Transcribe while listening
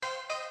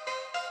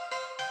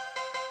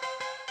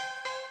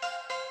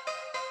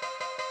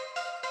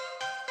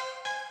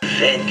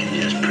Fed can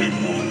just print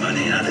more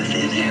money out of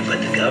thin air, but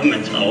the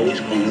government's always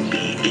going to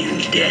be in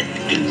debt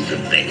to the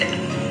Fed.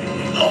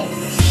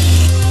 Always.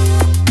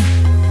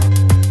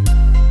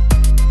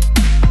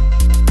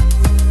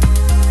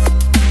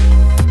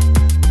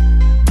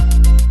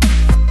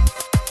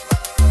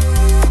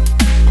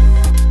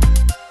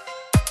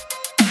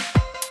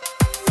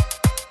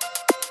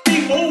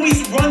 They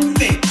always run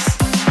things,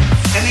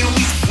 and they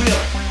always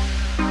will.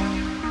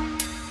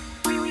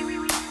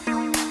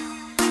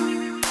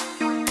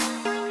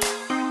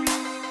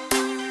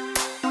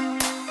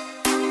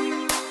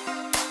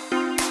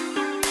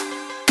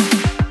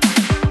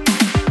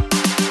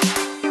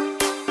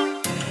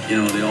 You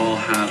know, they all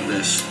have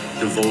this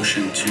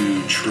devotion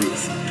to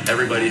truth.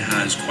 Everybody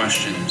has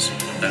questions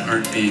that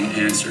aren't being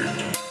answered.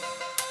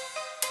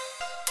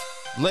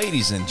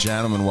 Ladies and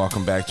gentlemen,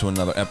 welcome back to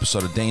another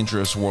episode of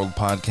Dangerous World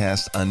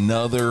Podcast.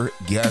 Another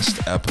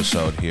guest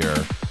episode here.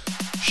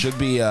 Should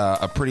be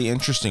a pretty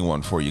interesting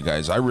one for you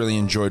guys. I really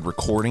enjoyed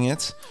recording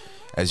it.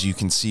 As you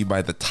can see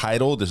by the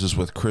title, this is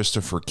with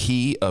Christopher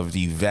Key of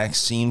the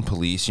Vaccine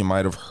Police. You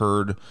might have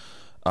heard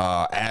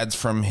ads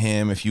from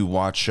him if you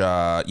watch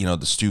the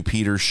Stu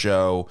Peters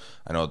show.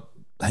 I know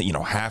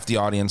half the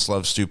audience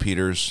loves Stu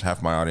Peters,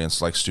 half my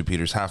audience likes Stu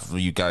Peters, half of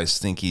you guys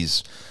think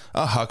he's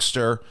a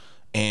huckster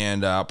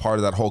and part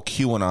of that whole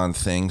QAnon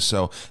thing.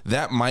 So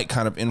that might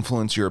kind of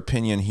influence your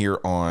opinion here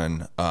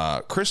on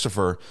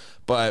Christopher,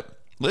 but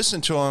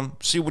listen to him,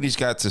 see what he's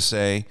got to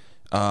say.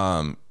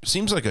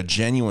 Seems like a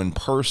genuine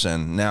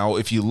person. Now,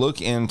 if you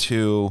look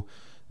into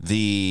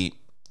the,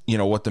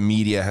 what the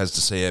media has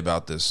to say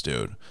about this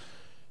dude,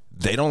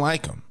 they don't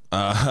like him.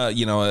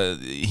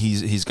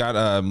 He's got,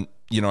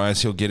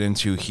 as he'll get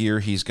into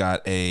here, he's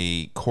got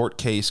a court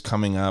case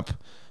coming up.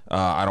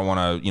 I don't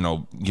want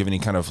to, give any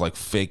kind of like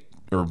fake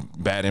or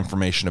bad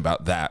information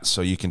about that,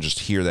 so you can just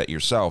hear that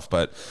yourself.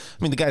 But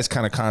I mean, the guy's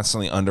kind of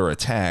constantly under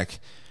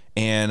attack,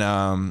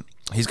 and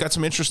he's got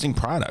some interesting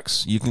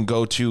products. You can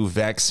go to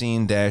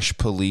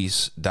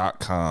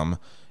vaccine-police.com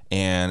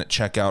and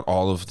check out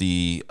all of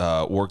the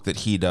work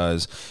that he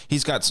does.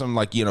 He's got some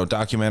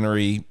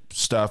documentary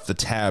stuff, the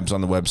tabs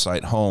on the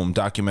website, home,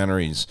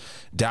 documentaries,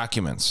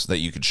 documents that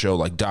you could show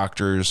like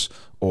doctors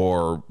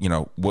or,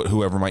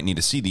 whoever might need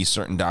to see these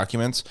certain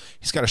documents.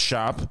 He's got a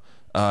shop.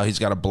 He's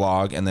got a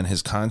blog, and then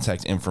his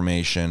contact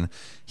information.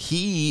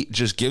 He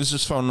just gives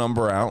his phone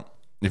number out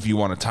if you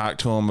want to talk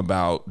to him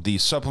about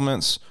these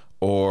supplements,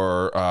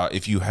 or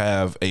if you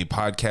have a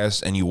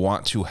podcast and you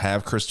want to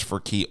have Christopher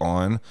Key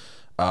on.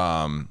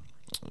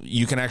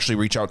 You can actually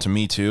reach out to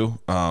me too.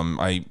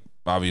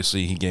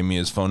 Obviously he gave me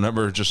his phone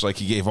number, just like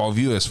he gave all of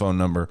you his phone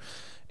number.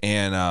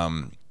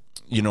 And,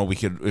 we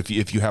could,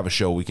 if you have a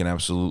show, we can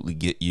absolutely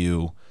get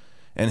you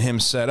and him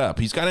set up.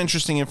 He's got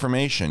interesting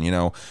information.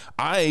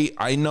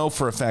 I know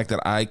for a fact that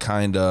I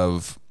kind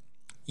of,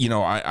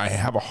 I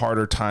have a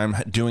harder time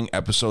doing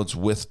episodes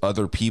with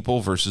other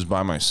people versus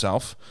by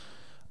myself.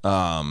 But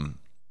I'm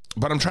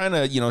trying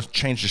to,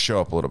 change the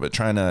show up a little bit,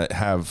 trying to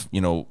have,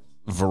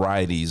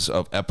 varieties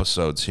of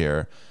episodes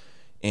here.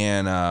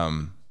 And I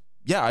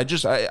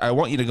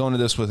want you to go into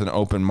this with an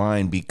open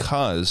mind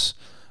because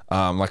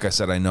like I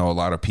said, I know a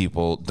lot of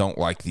people don't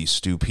like the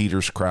Stu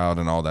Peters crowd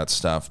and all that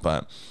stuff,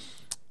 but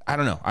I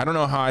don't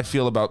know how I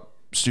feel about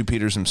Stu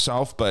Peters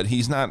himself, but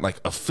he's not like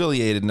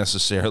affiliated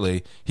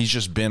necessarily. He's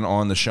just been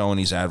on the show and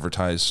he's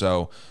advertised.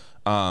 So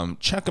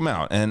check him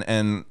out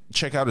and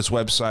check out his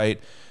website.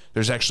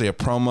 There's actually a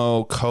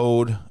promo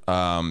code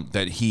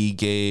that he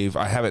gave.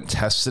 I haven't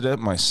tested it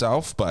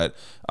myself, but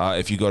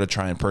if you go to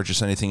try and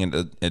purchase anything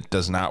and it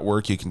does not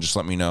work, you can just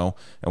let me know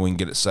and we can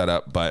get it set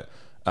up. But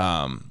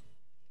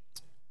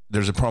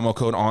there's a promo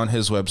code on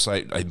his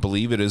website. I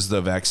believe it is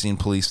the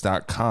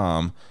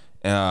vaccinepolice.com,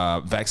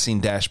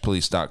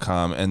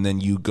 vaccine-police.com, and then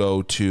you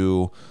go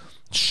to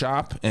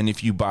shop, and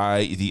if you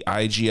buy the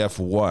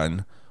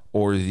IGF-1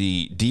 or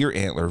the deer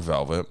antler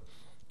velvet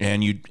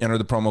and you enter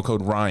the promo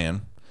code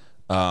Ryan,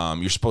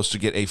 you're supposed to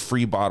get a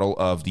free bottle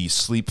of the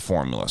sleep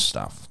formula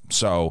stuff.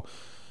 So,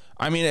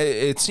 I mean,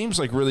 it seems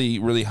like really,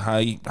 really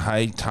high,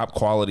 top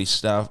quality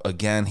stuff.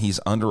 Again, he's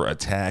under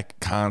attack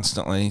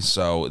constantly,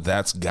 so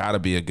that's got to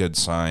be a good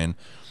sign.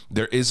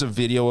 There is a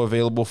video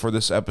available for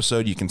this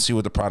episode. You can see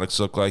what the products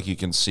look like. You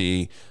can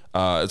see,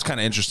 it's kind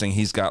of interesting.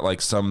 He's got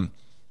like some,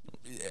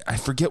 I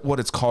forget what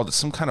it's called. It's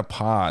some kind of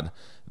pod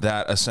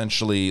that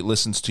essentially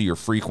listens to your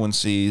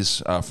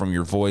frequencies from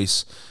your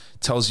voice,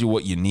 tells you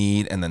what you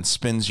need, and then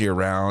spins you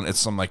around. It's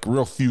some like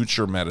real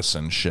future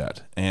medicine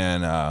shit,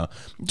 and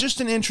just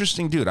an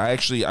interesting dude. I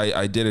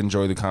did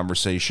enjoy the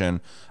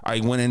conversation. I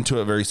went into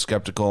it very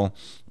skeptical.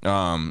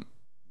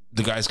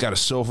 The guy's got a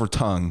silver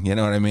tongue, you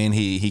know what I mean?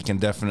 He can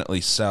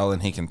definitely sell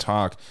and he can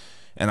talk,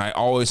 and I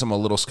always am a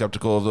little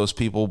skeptical of those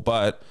people,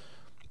 but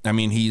I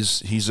mean,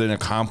 he's an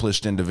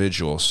accomplished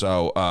individual,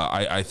 so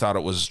I thought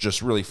it was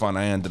just really fun.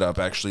 I ended up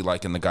actually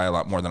liking the guy a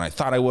lot more than I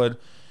thought I would,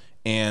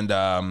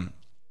 and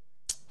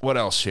what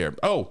else here?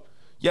 Oh,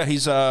 yeah,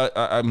 he's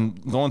I'm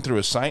going through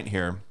his site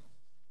here.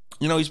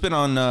 You know, he's been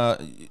on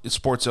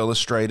Sports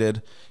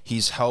Illustrated.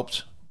 He's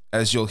helped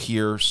as you'll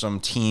hear some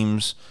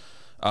teams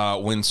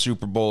win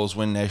Super Bowls,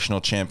 win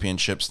national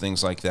championships,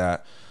 things like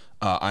that.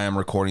 I am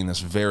recording this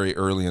very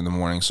early in the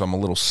morning, so I'm a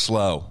little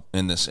slow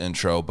in this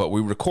intro, but we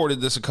recorded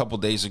this a couple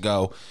days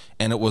ago,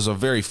 and it was a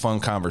very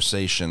fun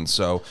conversation.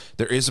 So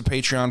there is a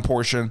Patreon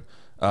portion,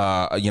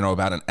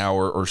 about an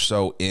hour or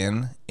so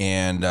in,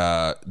 and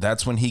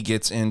that's when he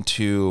gets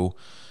into,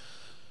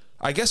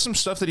 I guess, some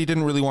stuff that he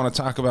didn't really want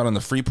to talk about in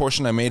the free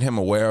portion. I made him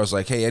aware. I was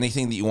like, hey,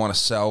 anything that you want to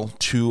sell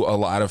to a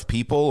lot of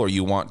people or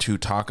you want to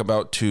talk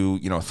about to,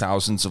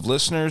 thousands of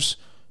listeners,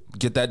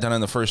 get that done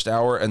in the first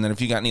hour. And then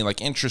if you got any like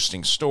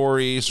interesting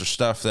stories or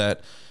stuff that,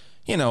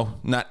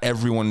 not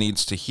everyone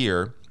needs to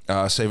hear,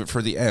 save it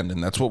for the end.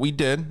 And that's what we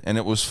did. And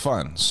it was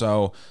fun.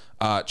 So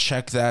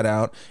check that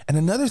out. And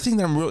another thing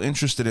that I'm real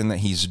interested in that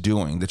he's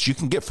doing that you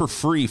can get for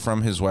free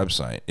from his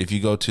website, if you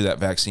go to that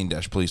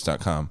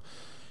vaccine-police.com,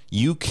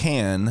 you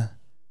can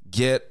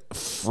get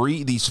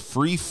these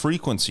free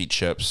frequency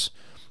chips,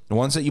 the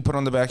ones that you put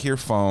on the back of your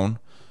phone,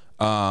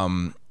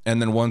 and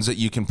then ones that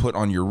you can put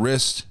on your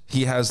wrist.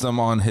 He has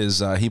them on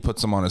his, he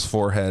puts them on his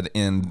forehead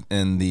in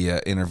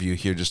the interview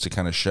here just to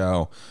kind of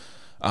show.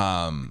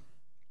 And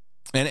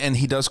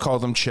he does call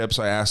them chips.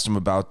 I asked him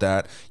about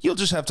that. You'll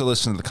just have to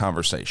listen to the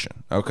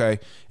conversation. Okay.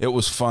 It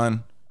was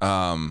fun.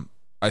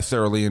 I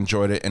thoroughly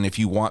enjoyed it. And if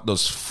you want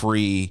those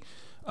free,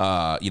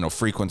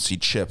 frequency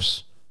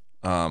chips,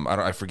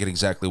 I forget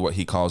exactly what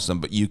he calls them,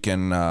 but you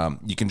can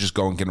just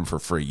go and get them for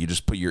free. You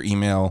just put your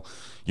email,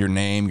 your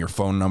name, your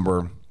phone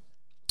number,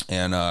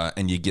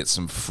 and you get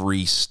some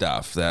free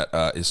stuff that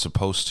is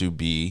supposed to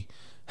be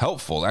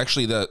helpful.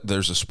 Actually,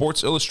 there's a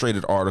Sports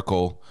Illustrated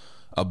article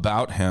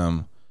about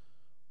him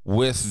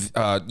with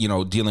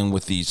dealing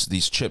with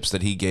these chips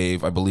that he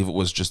gave. I believe it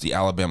was just the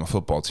Alabama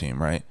football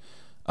team, right?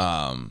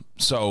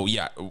 So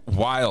yeah,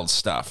 wild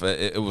stuff.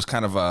 It was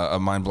kind of a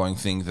mind-blowing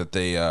thing that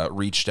they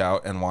reached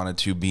out and wanted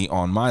to be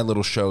on my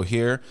little show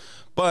here.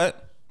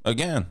 But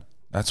again,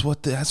 that's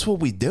what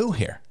we do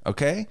here.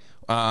 Okay.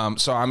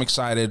 So I'm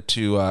excited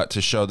to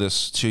show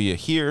this to you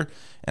here,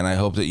 and I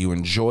hope that you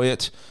enjoy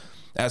it.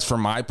 As for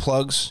my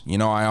plugs,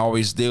 I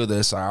always do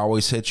this. I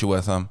always hit you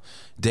with them.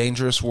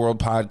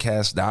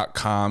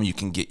 DangerousWorldPodcast.com. You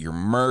can get your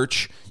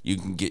merch. You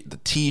can get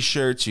the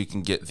T-shirts. You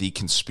can get the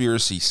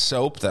conspiracy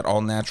soap, that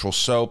all-natural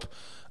soap,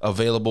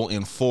 available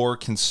in 4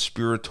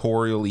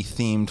 conspiratorially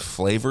themed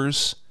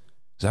flavors.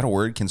 Is that a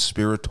word?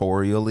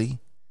 Conspiratorially?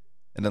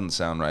 It doesn't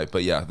sound right,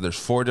 but yeah, there's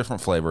 4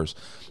 different flavors,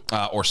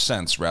 or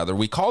scents rather.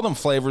 We call them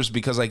flavors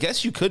because I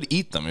guess you could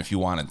eat them if you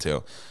wanted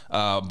to,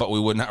 but we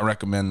would not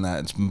recommend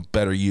that. It's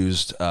better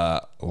used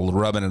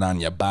rubbing it on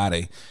your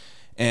body.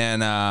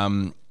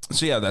 And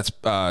so yeah, that's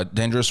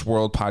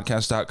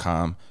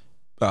DangerousWorldPodcast.com,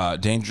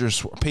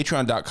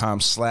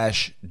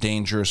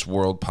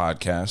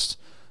 Patreon.com/DangerousWorldPodcast.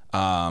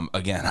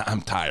 Again,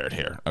 I'm tired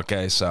here.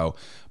 Okay, so,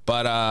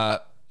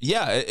 but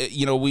yeah,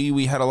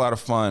 we had a lot of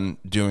fun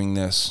doing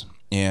this.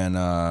 And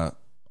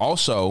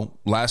also,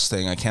 last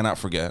thing I cannot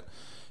forget,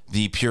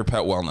 the Pure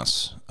Pet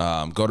Wellness.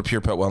 Go to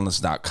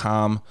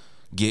purepetwellness.com,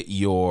 get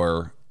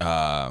your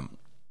pet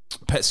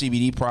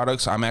CBD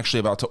products. I'm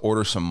actually about to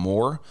order some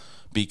more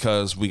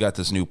because we got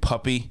this new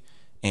puppy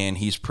and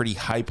he's pretty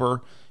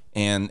hyper,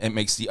 and it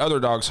makes the other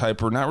dogs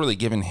hyper. Not really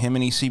giving him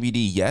any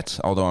CBD yet,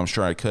 although I'm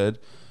sure I could.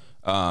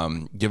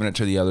 Giving it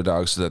to the other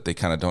dogs so that they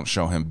kind of don't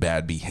show him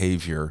bad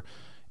behavior.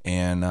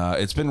 And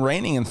it's been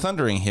raining and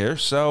thundering here,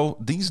 so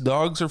these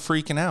dogs are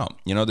freaking out.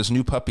 This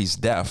new puppy's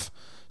deaf,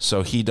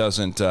 so he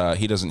doesn't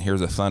hear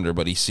the thunder,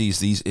 but he sees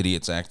these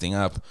idiots acting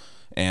up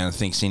and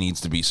thinks he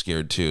needs to be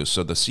scared too.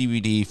 So the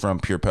CBD from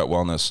Pure Pet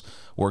Wellness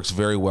works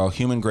very well.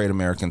 Human-grade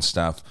American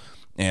stuff,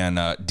 and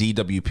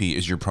DWP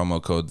is your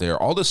promo code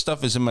there. All this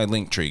stuff is in my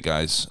link tree,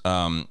 guys.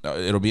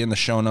 It'll be in the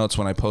show notes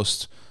when I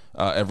post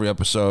every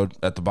episode.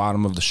 At the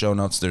bottom of the show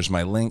notes, there's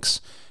my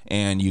links,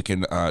 and you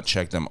can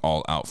check them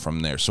all out from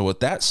there. So with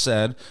that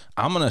said,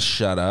 I'm going to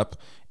shut up,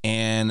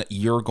 and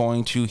you're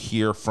going to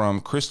hear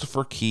from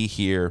Christopher Key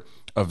here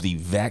of the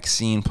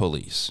Vaccine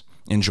Police.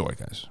 Enjoy,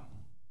 guys.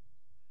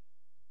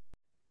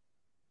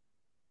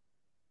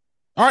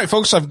 All right,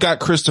 folks, I've got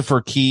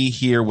Christopher Key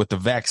here with the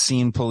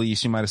Vaccine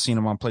Police. You might have seen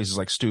him on places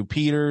like Stu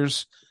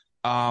Peters.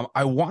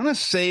 I want to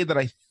say that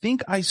I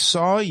think I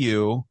saw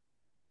you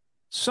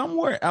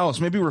somewhere else.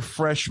 Maybe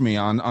refresh me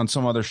on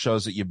some other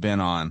shows that you've been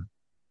on.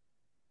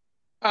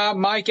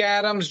 Mike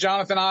Adams,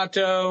 Jonathan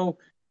Otto,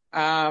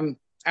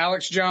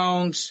 Alex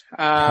Jones.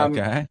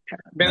 Okay.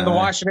 Been in the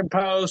Washington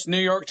Post, New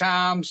York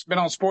Times, been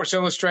on Sports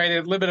Illustrated,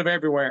 a little bit of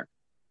everywhere.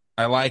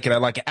 I like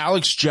it.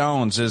 Alex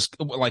Jones is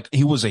like,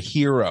 he was a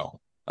hero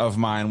of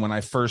mine when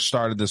I first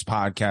started this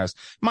podcast.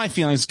 My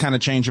feelings kind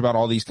of change about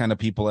all these kind of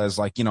people as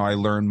I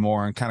learn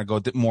more and kind of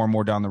go more and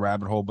more down the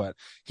rabbit hole, but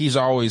he's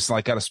always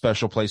got a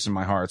special place in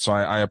my heart. So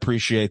I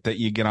appreciate that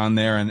you get on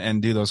there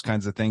and do those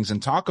kinds of things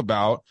and talk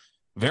about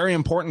very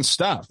important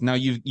stuff. Now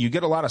you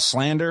get a lot of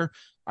slander.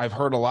 I've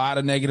heard a lot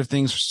of negative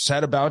things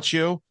said about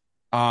you.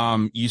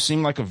 You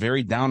seem like a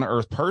very down to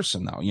earth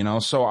person though,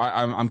 so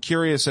I'm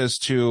curious as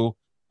to,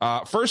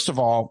 first of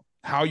all,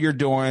 how you're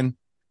doing.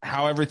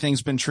 how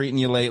everything's been treating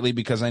you lately,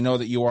 because I know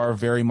that you are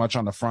very much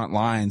on the front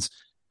lines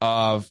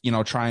of,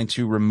 trying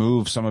to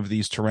remove some of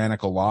these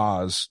tyrannical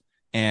laws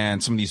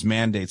and some of these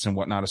mandates and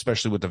whatnot,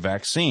 especially with the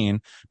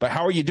vaccine. But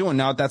how are you doing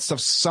now that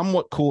stuff's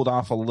somewhat cooled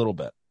off a little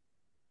bit?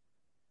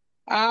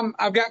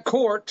 I've got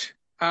court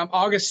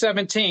August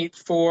 17th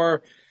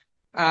for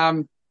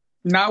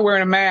not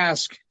wearing a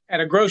mask at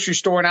a grocery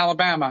store in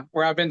Alabama,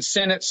 where I've been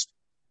sentenced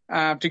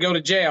to go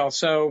to jail.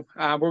 So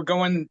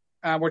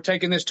we're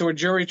taking this to a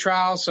jury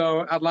trial.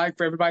 So I'd like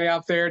for everybody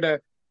out there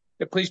to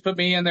please put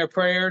me in their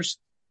prayers,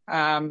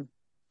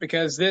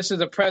 because this is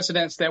a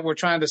precedence that we're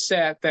trying to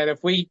set, that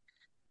if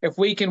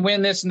we can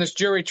win this in this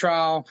jury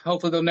trial,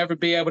 hopefully they'll never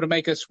be able to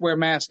make us wear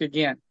masks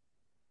again.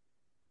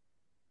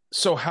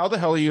 So how the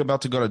hell are you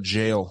about to go to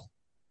jail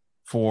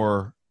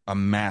for a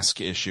mask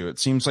issue? It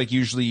seems like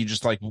usually you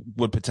just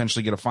would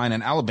potentially get a fine.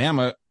 In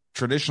Alabama,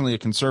 traditionally a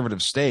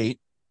conservative state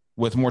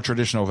with more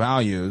traditional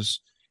values,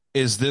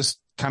 is this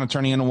kind of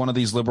turning into one of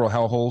these liberal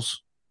hellholes?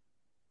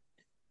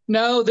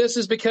 No, this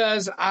is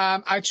because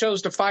I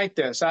chose to fight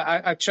this.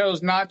 I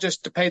chose not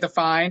just to pay the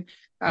fine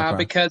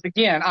because,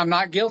 again, I'm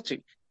not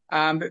guilty.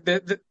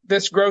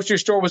 This grocery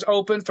store was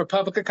open for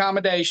public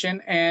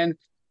accommodation, and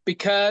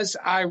because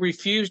I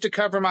refused to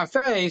cover my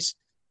face,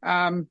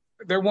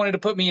 they wanted to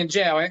put me in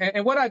jail.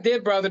 And what I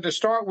did, brother, to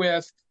start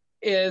with,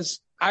 is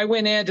I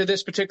went into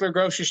this particular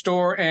grocery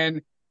store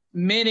and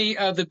many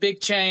of the big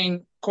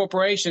chain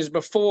corporations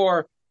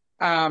before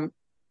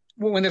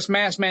when this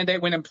mask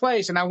mandate went in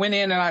place, and I went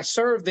in and I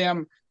served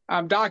them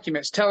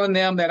documents telling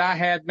them that I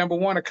had, number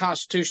one, a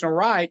constitutional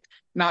right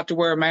not to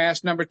wear a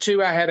mask. Number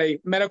two, I had a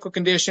medical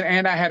condition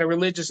and I had a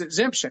religious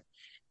exemption.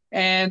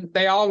 And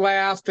they all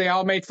laughed. They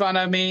all made fun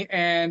of me.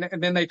 And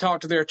then they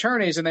talked to their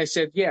attorneys and they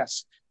said,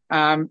 yes,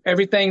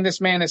 everything this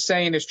man is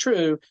saying is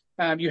true.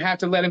 You have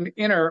to let him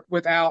enter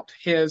without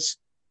his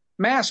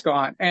mask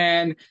on.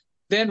 And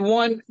then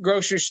one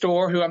grocery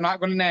store, who I'm not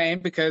going to name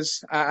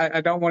because I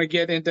don't want to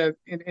get into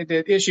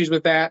issues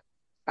with that,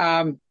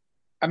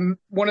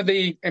 one of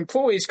the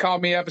employees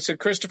called me up and said,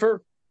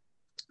 Christopher,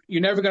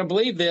 you're never going to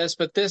believe this,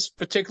 but this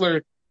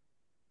particular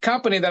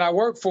company that I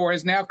work for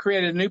has now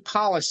created a new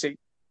policy.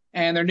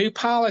 And their new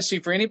policy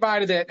for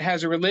anybody that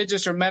has a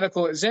religious or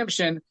medical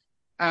exemption,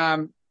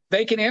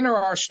 they can enter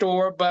our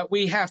store, but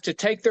we have to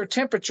take their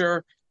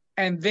temperature,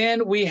 and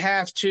then we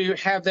have to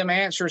have them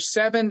answer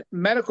 7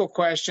 medical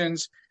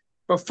questions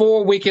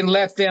before we can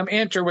let them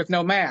enter with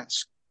no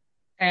mask.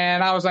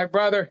 And I was like,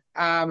 brother,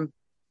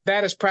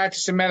 that is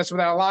practicing medicine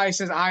without a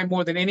license. I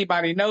more than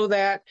anybody know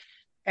that.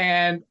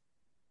 And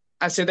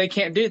I said, they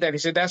can't do that. He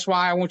said, that's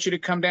why I want you to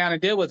come down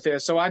and deal with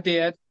this. So I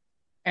did.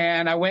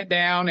 And I went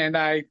down and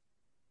I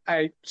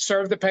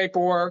served the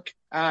paperwork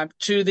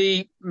to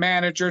the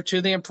manager,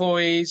 to the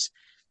employees,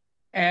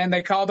 and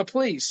they called the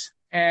police.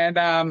 And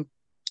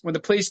when the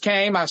police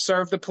came, I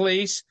served the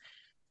police.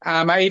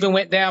 I even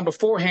went down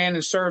beforehand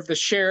and served the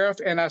sheriff,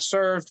 and I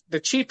served the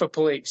chief of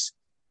police.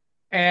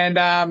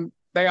 And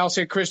they all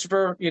said,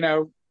 Christopher,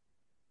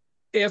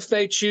 if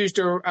they choose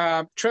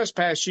to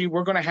trespass you,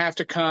 we're going to have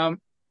to come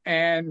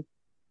and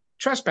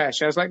trespass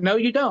you. I was like, no,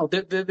 you don't.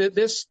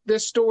 This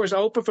store is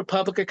open for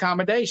public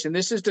accommodation.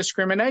 This is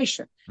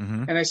discrimination.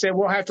 Mm-hmm. And they said,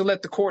 we'll have to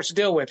let the courts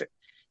deal with it.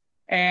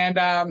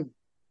 And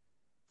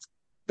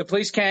the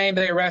police came,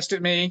 they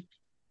arrested me,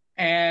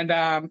 and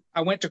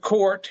I went to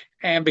court.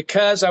 And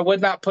because I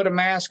would not put a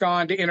mask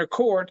on to enter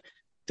court,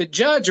 the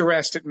judge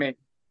arrested me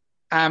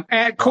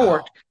at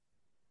court. Wow.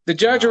 The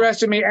judge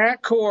arrested me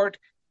at court,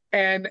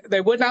 and they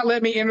would not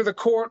let me enter the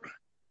court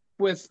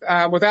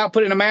without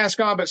putting a mask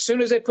on. But as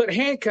soon as they put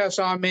handcuffs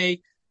on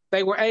me,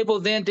 they were able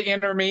then to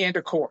enter me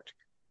into court.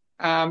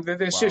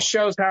 This just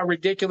shows how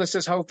ridiculous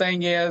this whole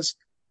thing is.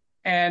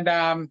 And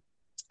I'm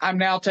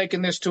now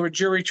taking this to a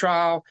jury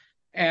trial,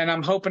 and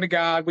I'm hoping to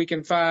God we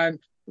can find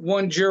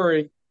one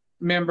jury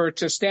member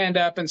to stand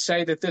up and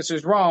say that this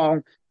is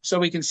wrong, so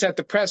we can set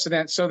the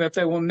precedent so that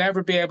they will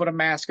never be able to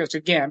mask us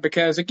again.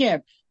 Because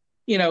again,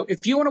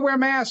 if you want to wear a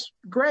mask,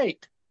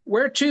 great.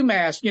 Wear 2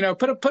 masks,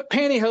 put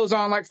pantyhose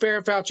on like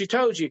Farrah Fauci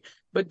told you,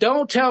 but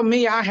don't tell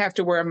me I have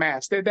to wear a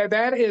mask.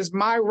 That is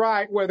my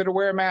right, whether to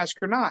wear a mask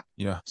or not.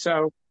 Yeah.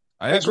 So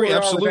I agree.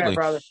 Absolutely. That,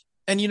 brother.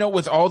 And,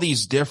 with all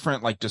these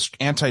different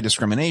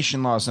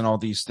anti-discrimination laws and all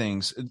these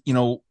things,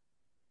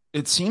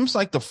 it seems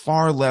like the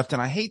far left,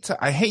 and I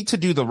hate to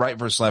do the right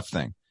versus left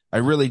thing. I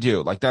really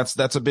do.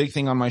 That's a big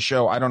thing on my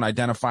show. I don't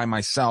identify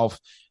myself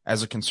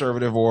as a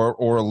conservative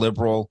or a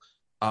liberal.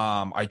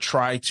 I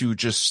try to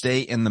just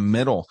stay in the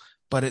middle.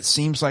 But it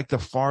seems like the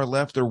far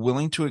left are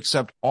willing to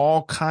accept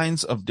all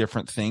kinds of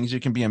different things. You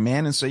can be a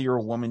man and say you're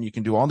a woman. You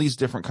can do all these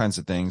different kinds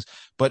of things.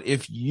 But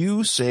if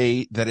you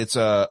say that it's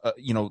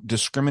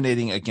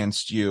discriminating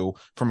against you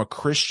from a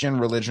Christian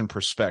religion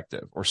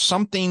perspective or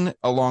something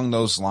along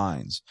those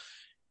lines,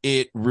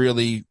 it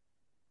really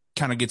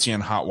kind of gets you in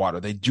hot water.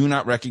 They do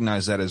not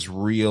recognize that as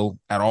real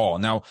at all.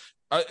 Now,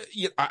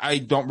 I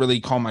don't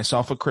really call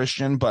myself a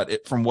Christian,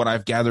 but from what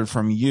I've gathered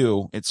from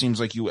you, it seems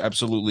like you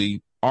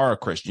absolutely are a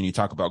Christian. You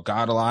talk about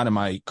God a lot. Am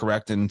I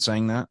correct in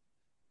saying that?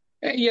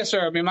 Yes,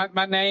 sir. I mean,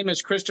 my name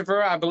is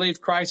Christopher. I believe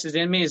Christ is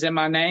in me, is in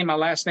my name. My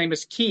last name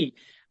is Key.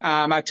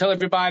 I tell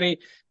everybody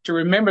to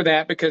remember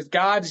that because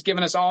God has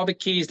given us all the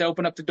keys to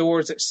open up the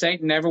doors that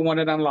Satan never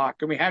wanted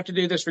unlocked. And we have to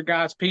do this for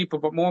God's people.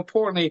 But more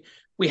importantly,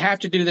 we have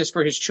to do this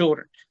for his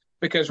children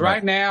because Right.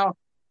 right now,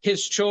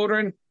 his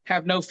children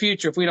have no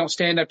future if we don't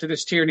stand up to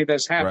this tyranny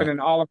that's happening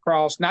all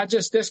across, not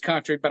just this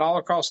country, but all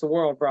across the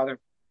world, brother.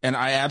 And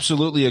I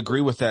absolutely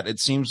agree with that. It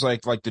seems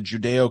like the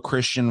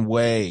Judeo-Christian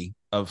way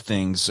of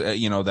things,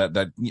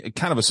 that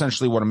kind of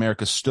essentially what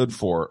America stood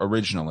for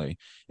originally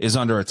is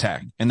under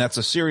attack. And that's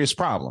a serious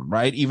problem,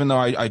 right? Even though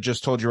I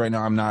just told you right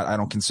now, I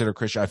don't consider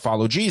Christian. I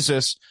follow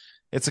Jesus.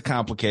 It's a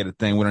complicated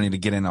thing. We don't need to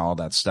get into all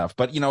that stuff.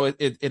 But,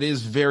 it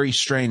is very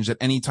strange that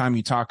anytime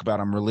you talk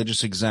about I'm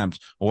religious exempt,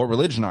 well, what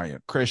religion are you?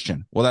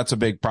 Christian. Well, that's a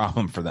big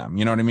problem for them.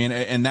 You know what I mean?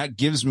 And that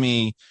gives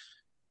me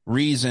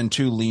reason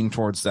to lean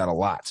towards that a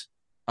lot.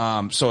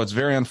 So it's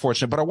very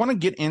unfortunate, but I want to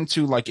get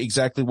into like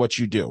exactly what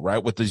you do,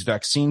 right? With these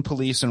vaccine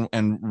police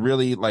and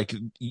really like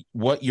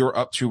what you're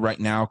up to right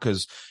now.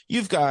 Cause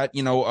you've got,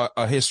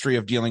 a history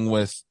of dealing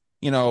with,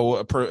 I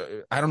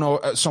don't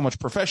know so much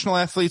professional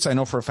athletes. I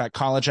know for a fact,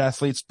 college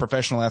athletes,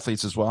 professional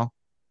athletes as well.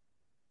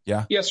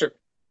 Yeah. Yes, sir.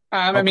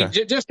 I mean,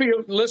 just for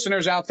your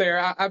listeners out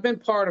there, I've been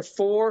part of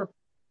 4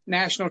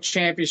 national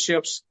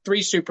championships,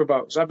 3 Super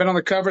Bowls. I've been on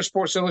the cover of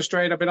Sports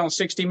Illustrated. I've been on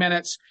 60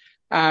 Minutes.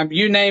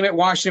 You name it,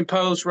 Washington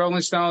Post,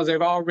 Rolling Stones,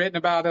 they've all written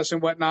about us and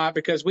whatnot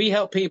because we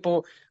help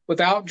people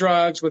without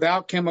drugs,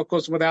 without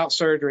chemicals, without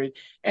surgery.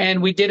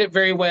 And we did it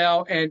very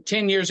well. And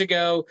 10 years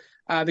ago,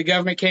 the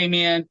government came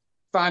in,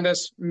 fined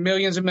us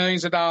millions and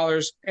millions of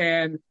dollars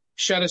and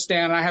shut us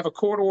down. I have a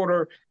court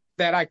order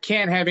that I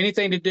can't have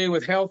anything to do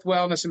with health,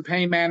 wellness, and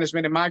pain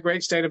management in my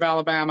great state of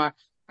Alabama.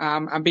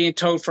 I'm being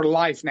told for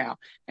life now.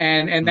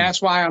 And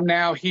that's why I'm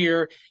now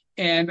here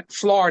in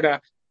Florida.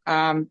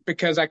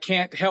 Because I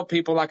can't help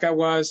people like I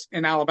was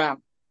in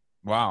Alabama.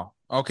 Wow.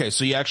 Okay.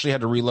 So you actually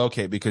had to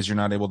relocate because you're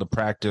not able to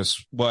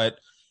practice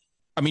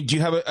do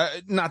you have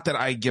not that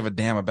I give a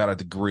damn about a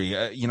degree,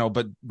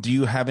 but do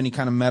you have any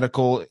kind of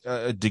medical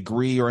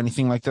degree or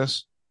anything like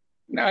this?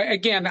 No,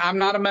 again, I'm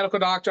not a medical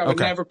doctor. I would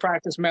never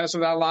practice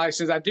medicine without a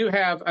license. I do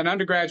have an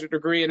undergraduate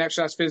degree in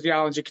exercise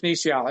physiology,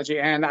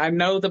 kinesiology, and I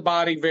know the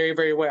body very,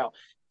 very well.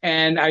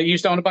 And I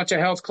used to own a bunch of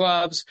health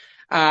clubs.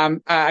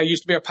 I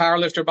used to be a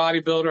powerlifter,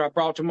 bodybuilder. I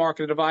brought to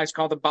market a device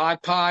called the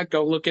Bod Pod.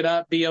 Go look it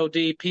up,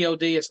 BOD,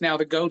 POD. It's now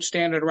the gold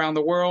standard around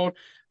the world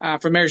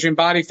for measuring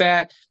body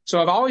fat.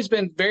 So I've always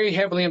been very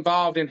heavily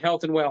involved in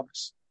health and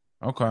wellness.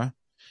 Okay.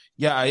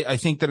 Yeah, I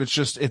think that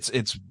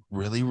it's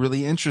really,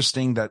 really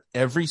interesting that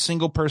every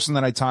single person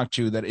that I talk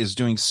to that is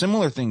doing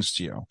similar things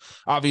to you,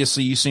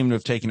 obviously you seem to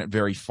have taken it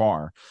very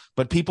far,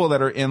 but people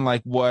that are in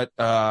like what,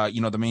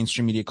 the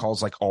mainstream media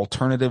calls like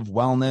alternative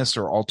wellness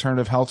or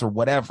alternative health or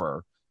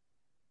whatever,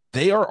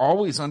 they are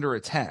always under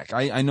attack.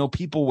 I know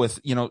people with,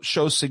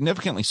 shows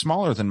significantly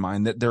smaller than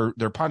mine that their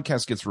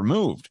podcast gets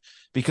removed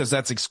because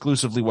that's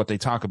exclusively what they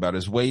talk about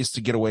is ways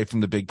to get away from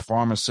the big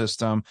pharma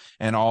system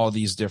and all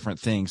these different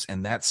things.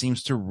 And that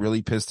seems to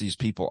really piss these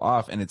people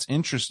off. And it's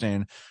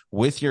interesting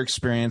with your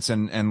experience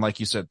and like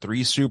you said,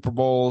 3 Super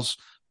Bowls,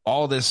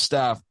 all this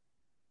stuff.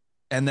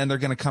 And then they're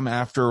going to come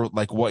after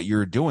like what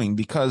you're doing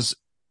because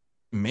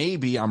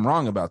maybe I'm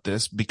wrong about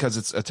this because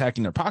it's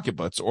attacking their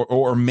pocketbooks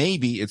or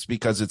maybe it's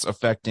because it's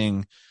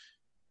affecting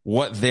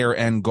what their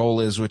end goal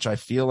is, which I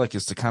feel like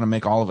is to kind of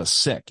make all of us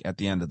sick at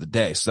the end of the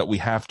day so that we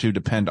have to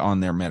depend on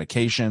their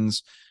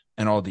medications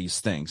and all these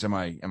things. Am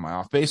I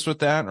off base with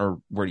that or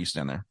where do you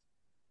stand there?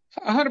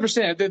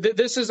 100%.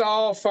 This is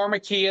all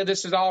pharmakia.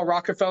 This is all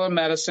Rockefeller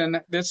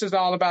medicine. This is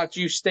all about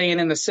you staying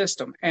in the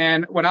system.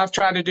 And what I've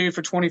tried to do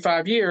for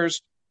 25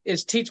 years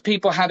is teach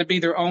people how to be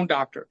their own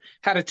doctor,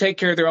 how to take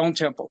care of their own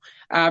temple.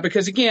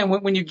 Because again,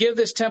 when you give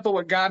this temple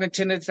what God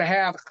intended to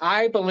have,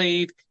 I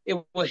believe it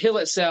will heal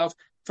itself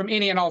from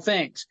any and all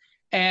things.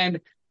 And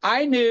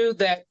I knew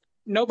that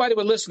nobody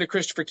would listen to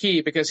Christopher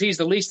Key because he's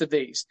the least of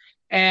these.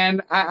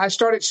 And I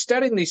started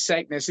studying these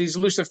Satanists, these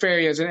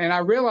Luciferians, and I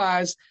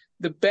realized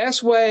the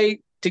best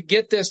way to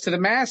get this to the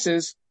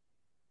masses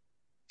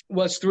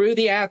was through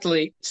the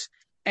athletes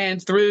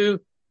and through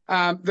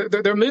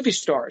their movie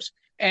stars.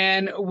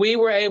 And we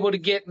were able to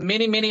get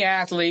many, many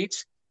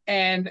athletes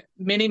and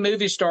many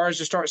movie stars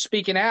to start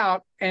speaking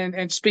out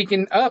and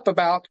speaking up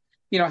about,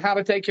 how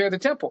to take care of the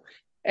temple.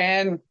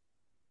 And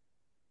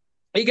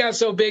he got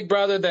so big,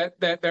 brother,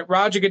 that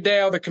Roger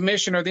Goodell, the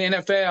commissioner of the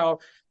NFL,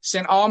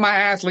 sent all my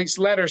athletes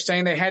letters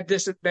saying they had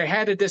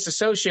to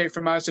disassociate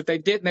from us. If they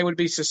didn't, they would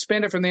be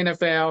suspended from the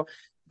NFL.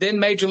 Then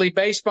Major League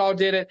Baseball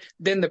did it.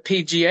 Then the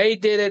PGA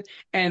did it.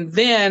 And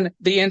then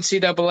the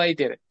NCAA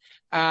did it.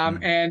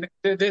 And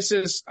this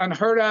is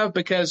unheard of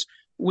because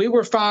we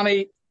were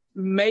finally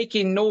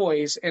making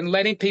noise and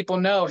letting people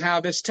know how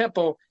this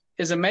temple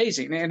is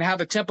amazing and how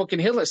the temple can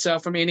heal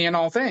itself from any and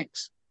all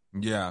things.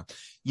 Yeah.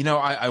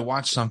 I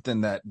watched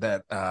something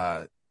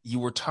that you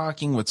were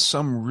talking with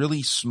some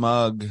really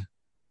smug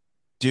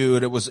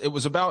dude. It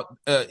was about,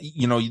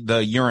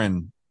 the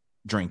urine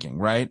drinking,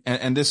 right?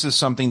 And this is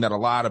something that a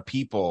lot of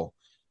people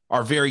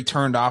are very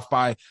turned off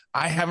by.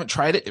 I haven't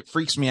tried it. It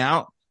freaks me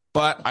out,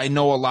 but I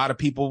know a lot of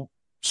people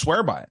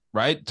swear by it,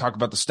 right? Talk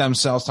about the stem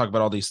cells, talk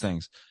about all these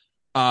things.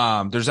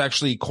 There's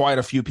actually quite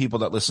a few people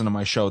that listen to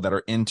my show that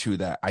are into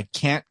that. I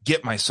can't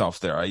get myself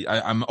there.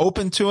 I'm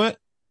open to it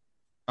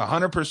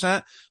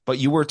 100%, but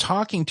you were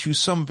talking to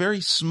some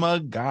very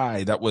smug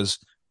guy that was,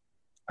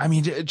 I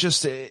mean,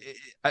 just, do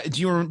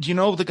you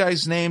know the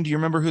guy's name? Do you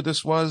remember who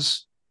this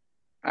was?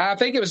 I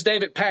think it was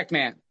David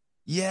Pacman.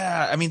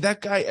 Yeah. I mean,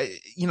 that guy,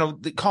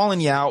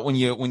 calling you out when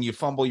you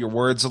fumble your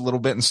words a little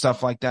bit and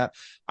stuff like that.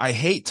 I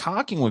hate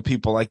talking with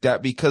people like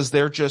that because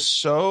they're just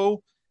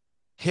so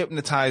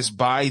hypnotized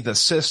by the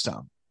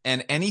system,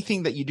 and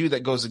anything that you do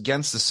that goes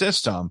against the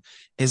system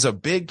is a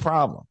big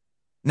problem.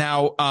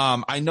 Now,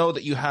 I know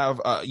that you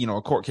have,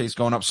 a court case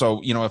going up. So,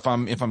 if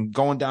I'm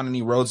going down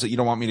any roads that you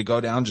don't want me to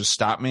go down, just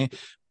stop me.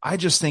 I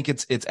just think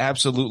it's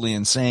absolutely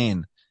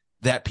insane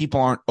that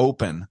people aren't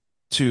open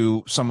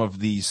to some of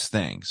these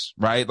things,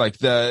 right? Like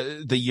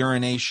the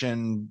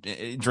urination,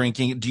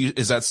 drinking.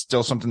 Is that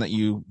still something that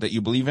you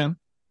believe in?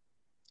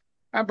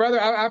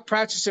 Brother, I've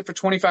practiced it for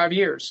 25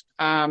 years.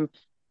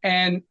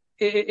 And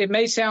it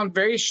may sound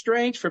very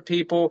strange for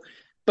people,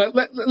 but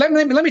let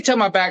me tell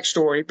my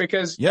backstory,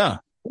 because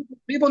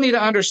people need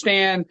to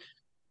understand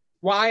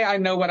why I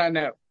know what I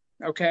know.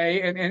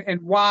 Okay.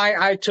 And why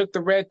I took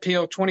the red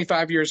pill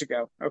 25 years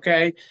ago.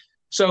 Okay.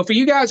 So for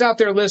you guys out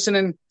there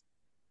listening,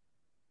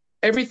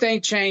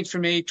 everything changed for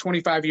me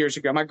 25 years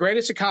ago. My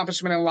greatest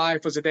accomplishment in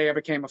life was the day I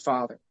became a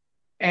father.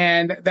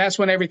 And that's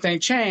when everything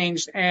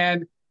changed.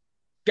 And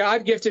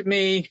God gifted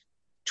me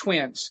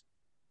twins.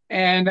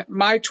 And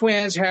my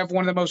twins have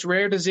one of the most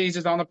rare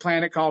diseases on the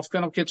planet called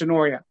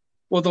phenylketonuria.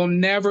 Well, they'll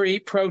never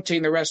eat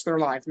protein the rest of their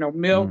life. No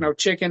milk, no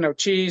chicken, no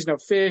cheese, no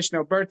fish,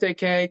 no birthday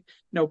cake,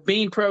 no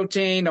bean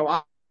protein,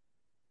 no.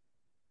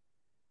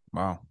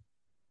 Wow.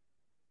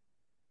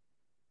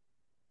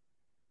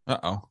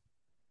 Uh-oh.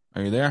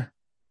 Are you there?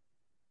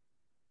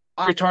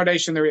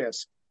 Retardation there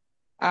is.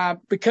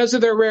 Because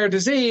of their rare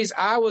disease,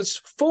 I was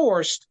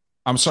forced.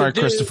 I'm sorry,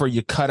 Christopher,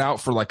 you cut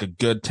out for like a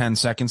good 10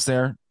 seconds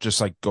there.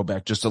 Just like go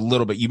back just a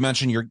little bit. You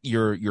mentioned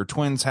your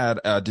twins had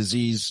a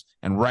disease,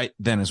 and right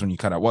then is when you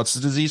cut out. What's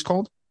the disease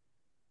called?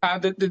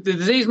 The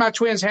disease my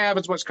twins have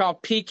is what's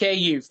called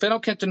PKU,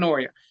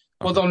 phenylketonuria.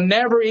 Well, they'll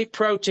never eat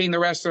protein the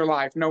rest of their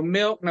life. No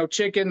milk, no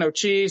chicken, no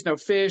cheese, no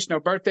fish, no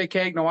birthday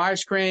cake, no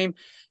ice cream,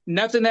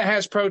 nothing that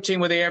has protein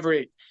will they ever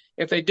eat.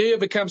 If they do,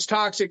 it becomes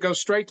toxic, goes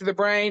straight to the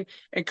brain,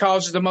 and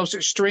causes the most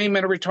extreme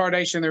mental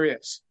retardation there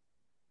is.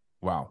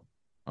 Wow.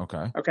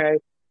 Okay. Okay.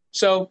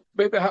 So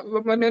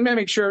let me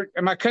make sure.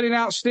 Am I cutting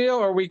out still,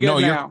 or are we good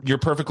now? No, you're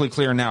perfectly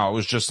clear now. It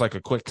was just like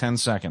a quick 10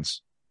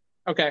 seconds.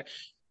 Okay.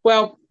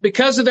 Well,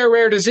 because of their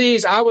rare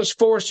disease, I was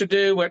forced to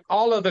do what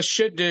all of us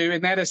should do,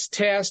 and that is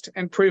test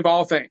and prove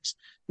all things.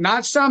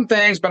 Not some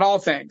things, but all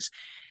things.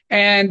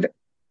 And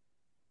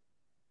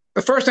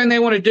the first thing they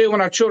want to do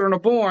when our children are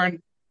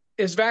born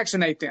is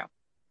vaccinate them.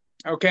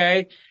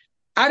 Okay.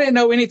 I didn't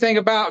know anything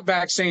about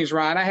vaccines,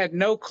 Ryan. I had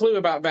no clue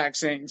about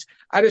vaccines.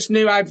 I just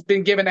knew I'd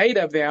been given 8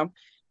 of them.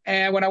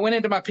 And when I went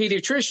into my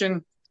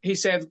pediatrician, he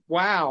said,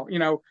 wow,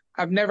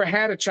 I've never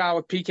had a child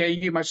with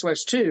PKU, much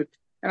less 2.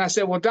 And I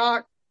said, well,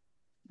 doc,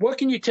 what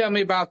can you tell me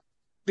about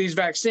these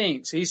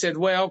vaccines? He said,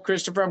 well,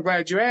 Christopher, I'm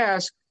glad you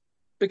asked,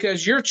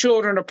 because your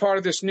children are part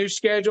of this new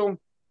schedule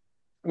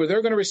where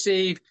they're going to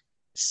receive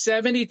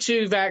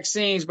 72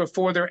 vaccines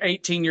before they're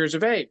 18 years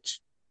of age.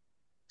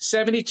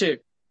 72.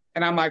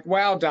 And I'm like,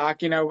 wow,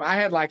 doc, I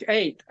had like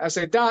 8. I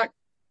said, doc,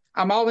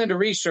 I'm all into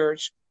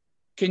research.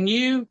 Can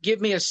you give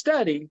me a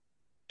study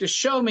to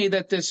show me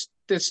that this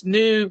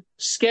new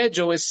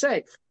schedule is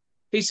safe?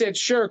 He said,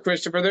 sure,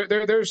 Christopher.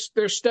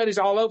 There's studies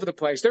all over the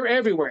place. They're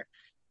everywhere.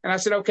 And I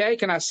said, okay,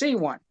 can I see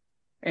one?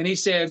 And he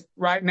said,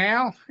 right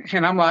now?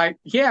 And I'm like,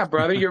 yeah,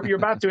 brother, you're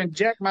about to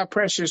inject my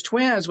precious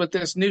twins with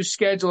this new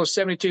schedule of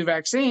 72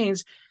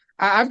 vaccines.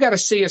 I've got to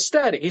see a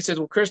study. He said,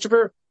 well,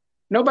 Christopher,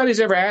 nobody's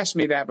ever asked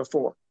me that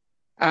before.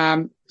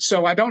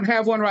 So I don't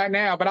have one right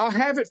now, but I'll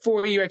have it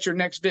for you at your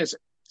next visit.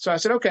 So I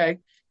said, okay.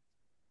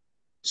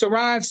 So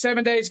Ryan,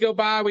 7 days go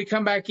by, we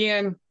come back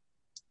in,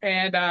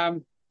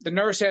 and the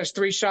nurse has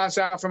 3 shots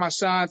out for my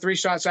son, 3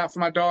 shots out for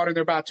my daughter.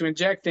 They're about to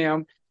inject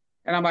them.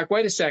 And I'm like,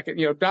 wait a second,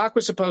 Doc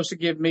was supposed to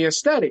give me a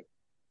study.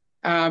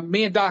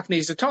 Me and Doc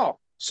needs to talk.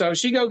 So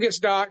she gets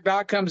Doc.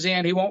 Doc comes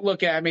in. He won't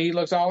look at me. He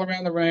looks all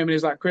around the room, and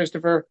he's like,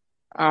 Christopher,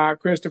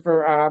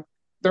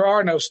 there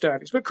are no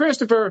studies. But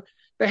Christopher,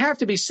 they have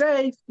to be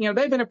safe. They've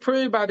been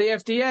approved by the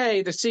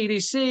FDA, the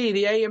CDC,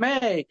 the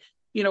AMA.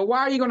 Why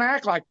are you going to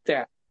act like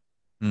that?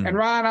 And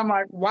Ryan, I'm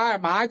like, why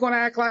am I going to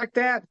act like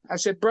that? I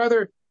said,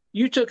 brother,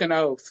 you took an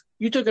oath.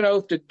 You took an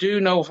oath to do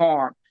no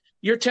harm.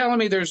 You're telling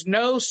me there's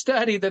no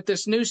study that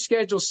this new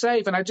schedule's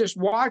safe, and I just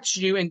watched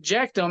you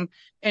inject them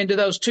into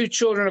those 2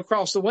 children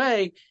across the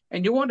way,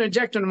 and you want to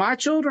inject them to my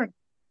children?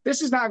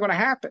 This is not going to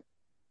happen.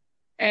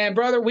 And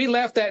brother, we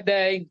left that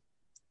day,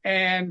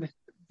 and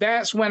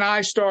that's when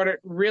I started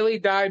really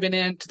diving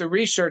into the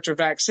research of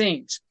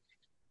vaccines.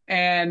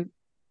 And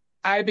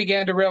I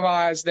began to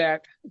realize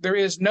that there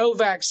is no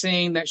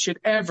vaccine that should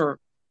ever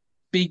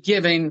be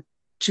given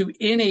to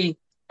any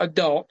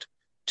adult,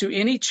 to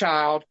any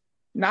child,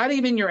 not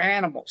even your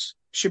animals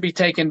should be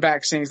taking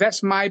vaccines.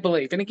 That's my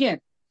belief. And again,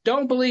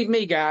 don't believe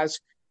me, guys.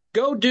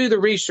 Go do the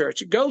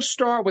research. Go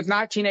start with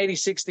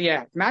 1986, the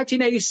Act.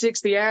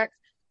 1986, the Act,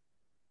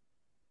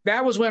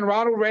 that was when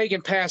Ronald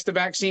Reagan passed the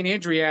Vaccine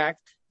Injury Act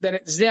that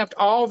exempt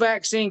all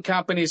vaccine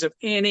companies of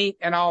any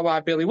and all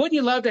liability. Wouldn't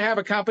you love to have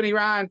a company,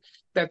 Ryan,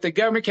 that the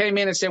government came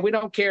in and said, we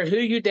don't care who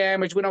you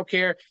damage, we don't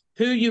care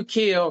who you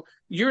kill,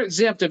 you're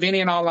exempt of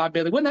any and all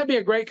liability? Wouldn't that be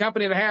a great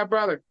company to have,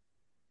 brother?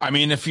 I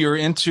mean, if you're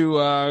into,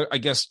 I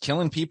guess,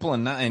 killing people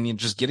and you're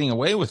just getting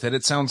away with it,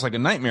 it sounds like a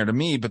nightmare to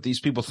me, but these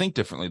people think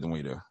differently than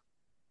we do.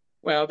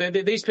 Well,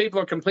 these people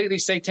are completely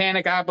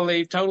satanic, I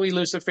believe, totally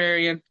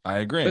Luciferian. I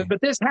agree. But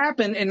this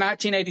happened in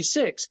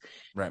 1986.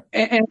 Right.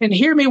 And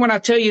hear me when I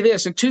tell you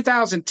this. In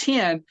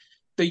 2010,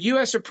 the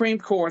U.S. Supreme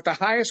Court, the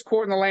highest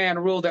court in the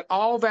land, ruled that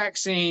all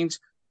vaccines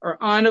are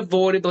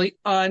unavoidably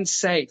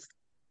unsafe.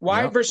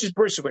 White versus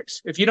Brunswick.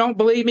 If you don't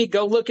believe me,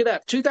 go look it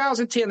up.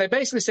 2010, they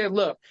basically said,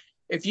 look,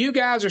 if you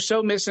guys are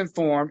so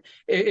misinformed,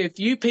 if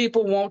you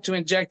people want to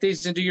inject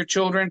these into your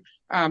children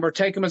or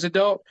take them as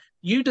adult,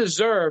 you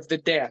deserve the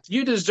death.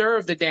 You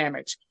deserve the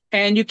damage.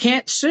 And you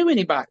can't sue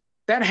anybody.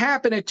 That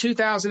happened in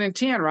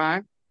 2010,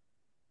 Ryan.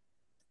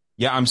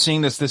 Yeah, I'm seeing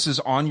this. This is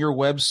on your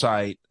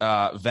website,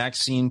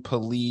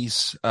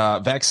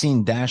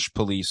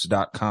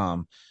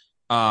 vaccine-police.com.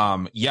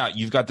 Yeah,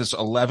 you've got this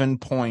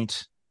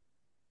 11-point,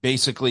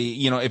 basically,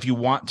 you know, if you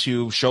want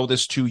to show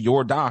this to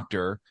your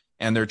doctor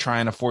and they're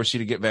trying to force you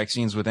to get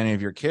vaccines with any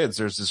of your kids,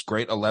 there's this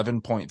great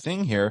 11-point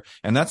thing here.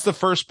 And that's the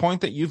first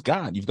point that you've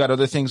got. You've got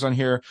other things on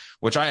here,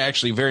 which I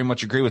actually very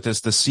much agree with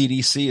this. The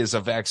CDC is a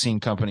vaccine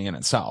company in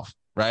itself,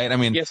 right? I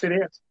mean, yes, it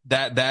is.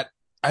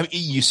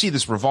 You see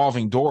this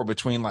revolving door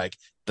between like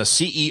the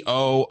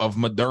CEO of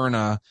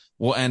Moderna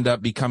will end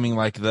up becoming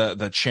like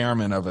the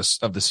chairman of the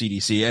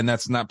CDC. And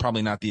that's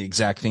probably not the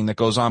exact thing that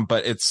goes on,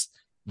 but it's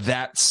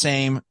that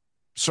same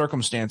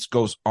circumstance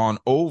goes on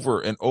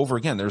over and over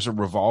again. There's a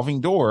revolving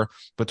door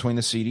between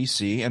the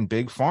CDC and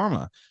big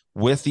pharma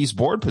with these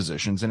board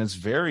positions, and it's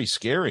very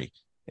scary.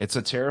 It's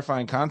a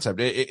terrifying concept.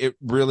 It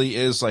really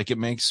is. Like, it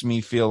makes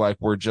me feel like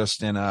we're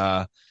just in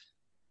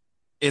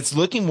it's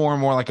looking more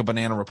and more like a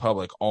banana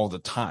republic all the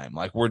time.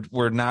 Like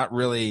we're not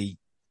really,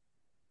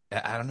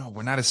 I don't know,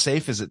 we're not as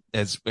safe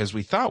as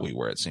we thought we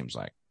were, it seems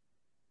like.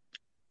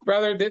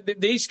 Brother,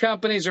 these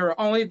companies are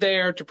only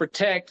there to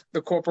protect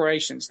the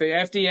corporations. The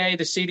FDA,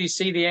 the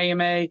CDC, the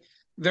AMA,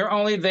 they're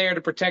only there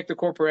to protect the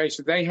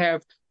corporations. They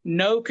have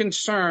no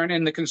concern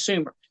in the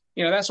consumer.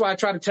 You know, that's why I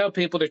try to tell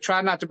people to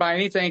try not to buy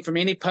anything from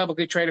any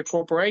publicly traded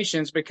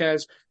corporations,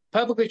 because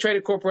publicly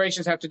traded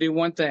corporations have to do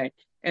one thing,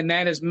 and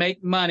that is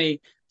make money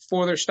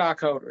for their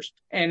stockholders.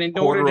 And in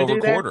order to do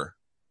that, quarter,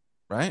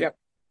 right? Yep.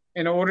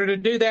 In order to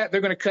do that,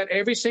 they're going to cut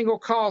every single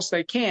cost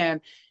they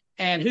can.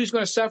 And who's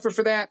going to suffer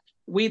for that?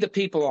 We, the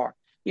people, are.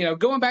 You know,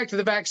 going back to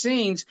the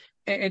vaccines,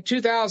 in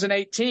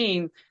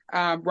 2018,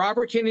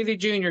 Robert Kennedy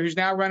Jr., who's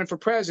now running for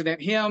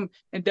president, him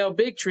and Del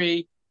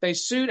Bigtree, they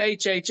sued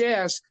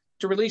HHS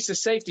to release the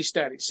safety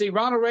study. See,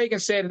 Ronald Reagan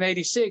said in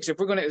 86, if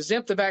we're going to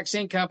exempt the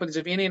vaccine companies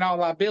of any and all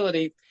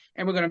liability,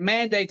 and we're going to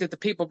mandate that the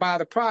people buy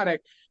the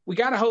product, we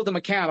got to hold them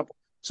accountable.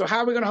 So how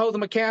are we going to hold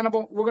them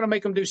accountable? We're going to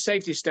make them do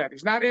safety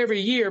studies, not every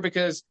year,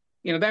 because,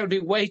 you know, that would be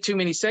way too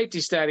many safety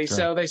studies. Sure.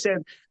 So they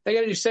said they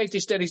got to do safety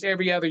studies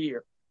every other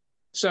year.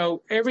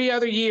 So every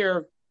other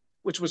year,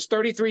 which was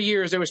 33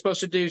 years, they were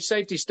supposed to do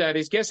safety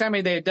studies. Guess how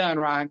many they had done,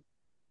 Ryan?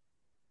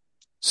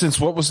 Since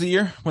what was the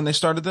year when they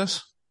started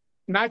this?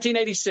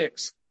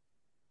 1986.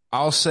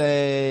 I'll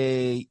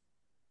say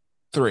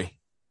 3.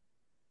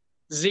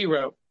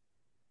 0.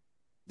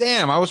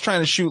 Damn, I was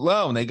trying to shoot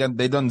low, and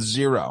they done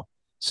 0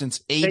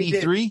 since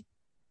 83.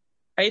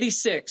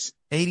 86.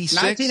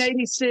 86.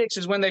 1986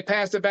 is when they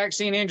passed the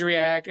Vaccine Injury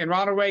Act, and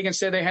Ronald Reagan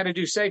said they had to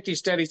do safety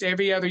studies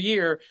every other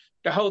year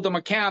to hold them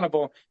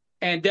accountable.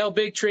 And Del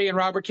Bigtree and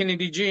Robert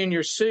Kennedy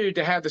Jr. sued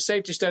to have the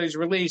safety studies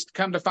released.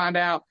 Come to find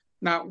out,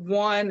 not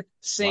one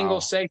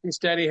single safety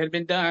study had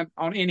been done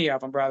on any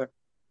of them, brother.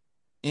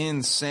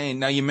 Insane.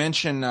 Now, you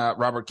mentioned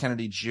Robert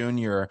Kennedy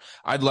Jr.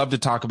 I'd love to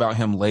talk about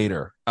him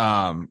later.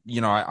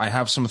 You know, I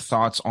have some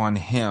thoughts on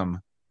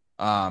him.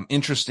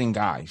 Interesting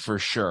guy for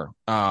sure.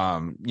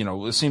 You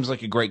know, it seems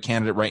like a great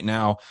candidate right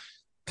now,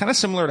 kind of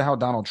similar to how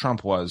Donald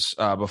Trump was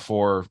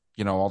before,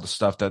 you know, all the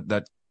stuff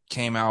that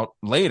came out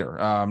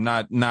later.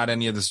 Not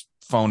any of this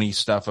phony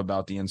stuff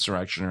about the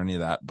insurrection or any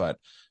of that, but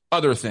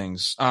other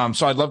things.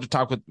 So I'd love to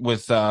talk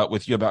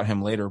with you about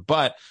him later,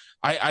 but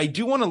I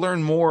do want to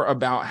learn more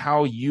about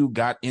how you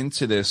got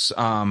into this.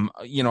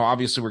 You know,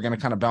 obviously we're going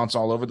to kind of bounce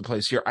all over the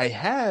place here. I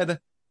had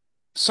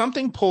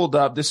something pulled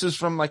up. This is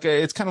from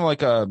it's kind of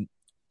like a,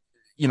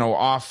 you know,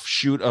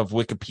 offshoot of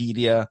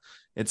Wikipedia,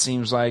 it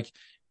seems like.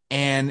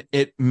 And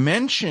it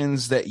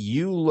mentions that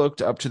you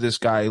looked up to this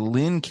guy,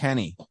 Lynn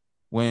Kenny,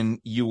 when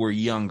you were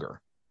younger.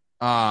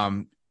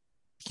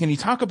 Can you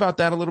talk about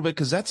that a little bit?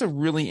 Because that's a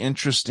really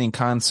interesting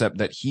concept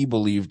that he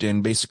believed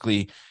in,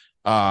 basically,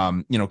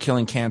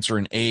 killing cancer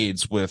and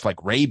AIDS with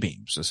like ray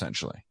beams,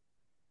 essentially.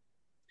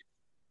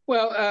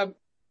 Well,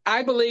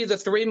 I believe the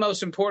three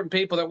most important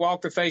people that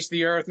walked the face of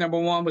the earth, number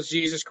one was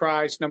Jesus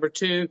Christ. Number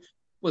two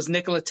was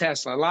Nikola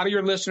Tesla. A lot of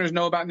your listeners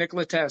know about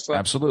Nikola Tesla.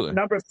 Absolutely.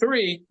 Number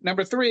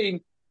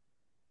three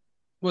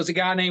was a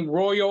guy named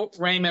Royal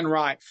Raymond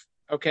Rife.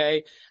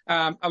 Okay.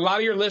 A lot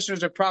of your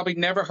listeners have probably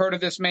never heard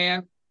of this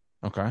man.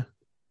 Okay.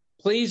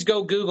 Please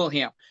go Google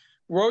him.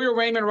 Royal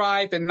Raymond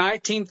Rife in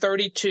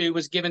 1932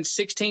 was given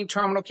 16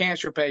 terminal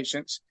cancer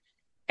patients,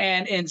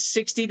 and in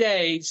 60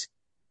 days,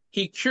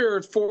 he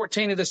cured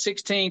 14 of the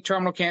 16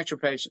 terminal cancer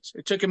patients.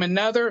 It took him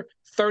another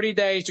 30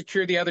 days to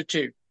cure the other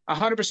two.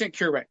 100%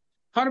 cure rate.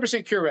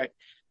 100% cure rate.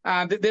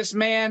 This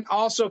man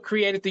also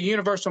created the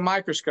universal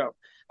microscope.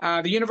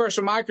 The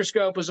universal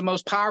microscope was the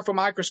most powerful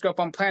microscope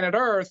on planet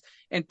Earth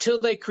until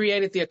they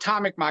created the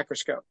atomic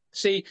microscope.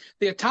 See,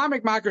 the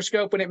atomic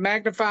microscope, when it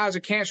magnifies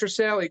a cancer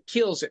cell, it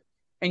kills it,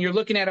 and you're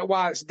looking at it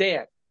while it's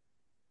dead.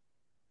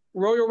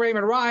 Royal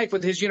Raymond Rife,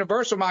 with his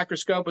universal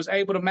microscope, was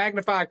able to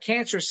magnify a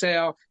cancer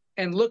cell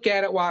and look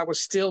at it while it was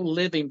still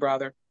living,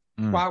 brother,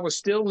 while it was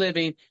still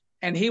living.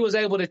 And he was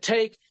able to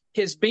take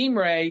his beam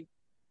ray,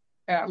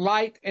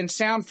 light and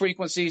sound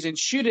frequencies, and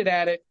shoot it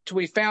at it till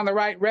we found the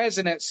right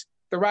resonance,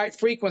 the right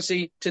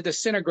frequency to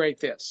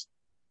disintegrate this.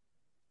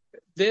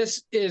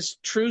 This is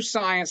true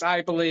science,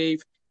 I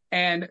believe,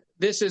 and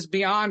this is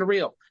beyond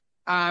real.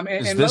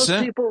 And most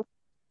people,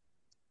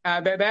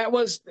 that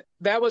was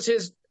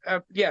his.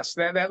 Yes,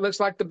 that looks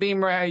like the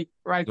beam ray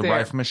right there. The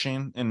Rife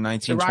machine in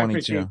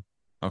 1922.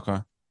 Okay.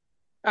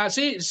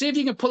 See if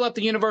you can pull up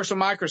the universal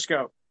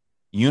microscope.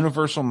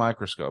 Universal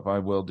microscope. I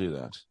will do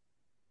that.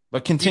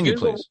 But continue,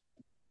 please.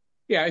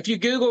 Yeah, if you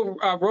Google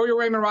Royal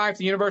Raymond Rife,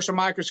 the universal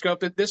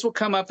microscope, this will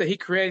come up that he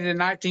created in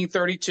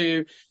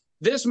 1932.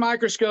 This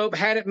microscope,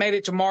 had it made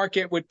it to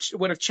market,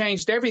 would have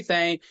changed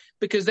everything,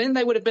 because then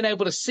they would have been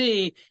able to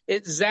see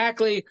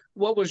exactly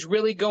what was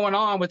really going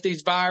on with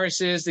these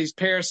viruses, these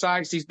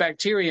parasites, these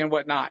bacteria and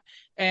whatnot.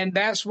 And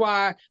that's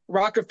why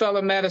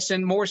Rockefeller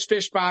Medicine, Morris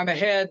Fishbein, the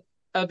head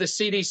of the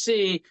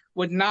CDC,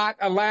 would not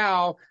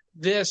allow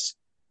this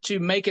to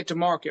make it to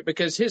market,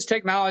 because his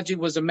technology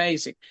was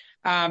amazing.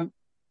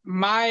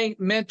 My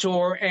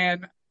mentor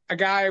and a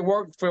guy I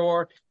worked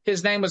for,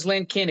 his name was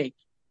Len Kinney,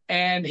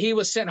 and he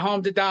was sent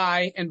home to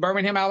die in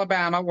Birmingham,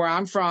 Alabama, where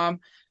I'm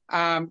from,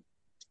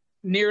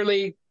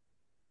 nearly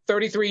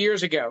 33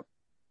 years ago.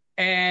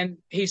 And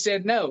he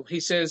said, no,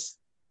 he says,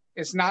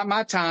 it's not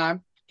my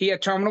time. He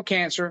had terminal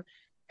cancer.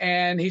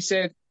 And he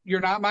said, you're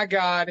not my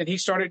God. And he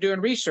started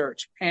doing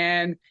research,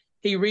 and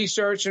he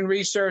researched,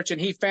 and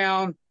he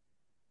found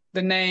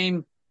the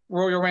name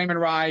Royal Raymond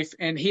Rife,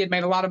 and he had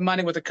made a lot of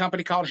money with a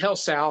company called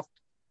HealthSouth,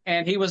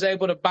 and he was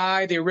able to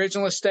buy the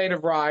original estate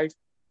of Rife.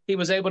 He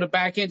was able to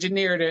back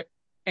engineer it,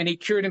 and he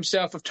cured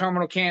himself of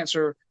terminal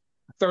cancer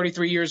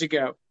 33 years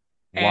ago.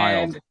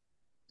 Wild. And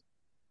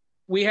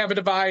we have a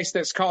device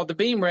that's called the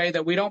beam ray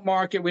that we don't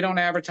market, we don't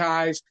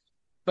advertise,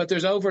 but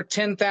there's over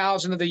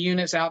 10,000 of the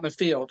units out in the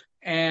field.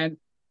 And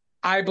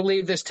I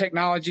believe this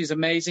technology is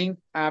amazing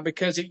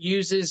because it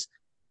uses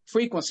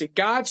frequency.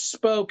 God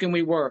spoke and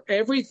we were.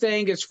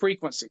 Everything is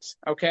frequencies,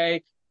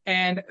 okay?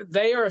 And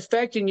they are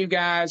affecting you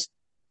guys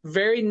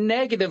very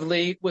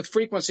negatively with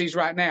frequencies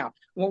right now.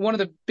 One of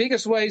the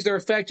biggest ways they're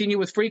affecting you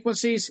with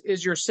frequencies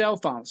is your cell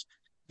phones.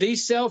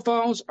 These cell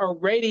phones are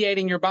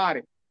radiating your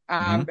body.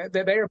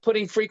 They are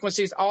putting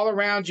frequencies all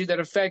around you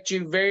that affect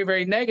you very,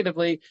 very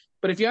negatively.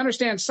 But if you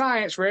understand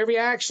science, for every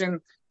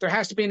action, there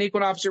has to be an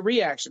equal and opposite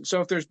reaction.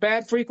 So if there's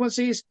bad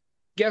frequencies,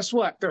 guess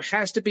what? There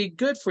has to be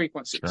good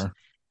frequencies. Sure.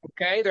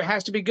 Okay, there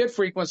has to be good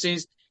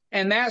frequencies.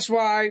 And that's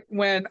why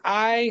when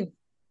I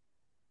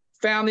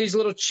found these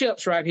little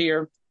chips right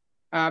here,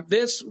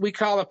 this we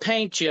call a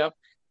pain chip.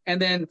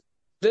 And then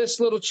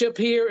this little chip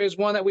here is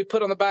one that we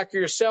put on the back of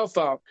your cell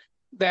phone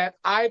that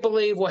I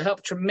believe will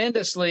help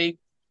tremendously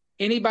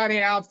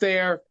anybody out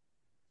there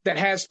that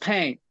has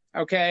pain.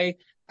 Okay.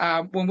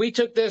 When we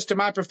took this to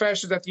my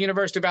professors at the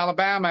University of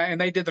Alabama and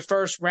they did the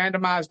first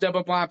randomized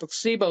double-blind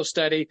placebo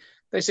study,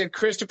 they said,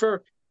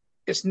 Christopher,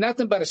 it's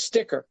nothing but a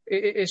sticker.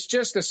 It's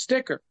just a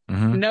sticker.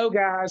 No,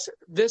 guys,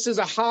 this is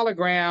a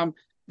hologram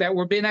that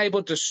we're being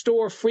able to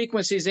store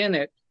frequencies in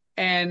it.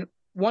 And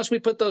once we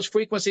put those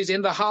frequencies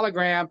in the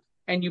hologram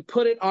and you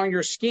put it on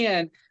your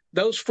skin,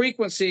 those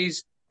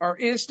frequencies are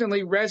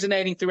instantly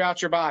resonating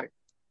throughout your body.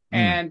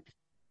 And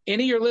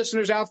any of your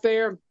listeners out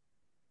there,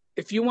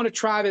 if you want to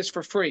try this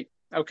for free,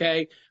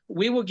 okay,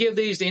 we will give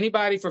these to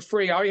anybody for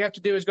free. All you have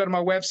to do is go to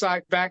my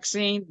website,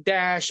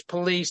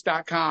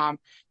 vaccine-police.com.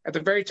 At the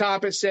very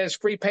top, it says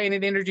free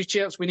painted energy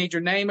chips. We need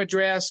your name,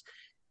 address,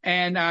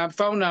 and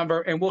phone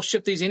number, and we'll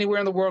ship these anywhere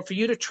in the world for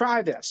you to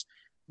try this.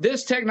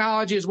 This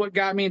technology is what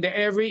got me into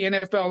every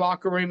NFL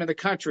locker room in the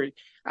country,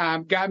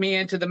 got me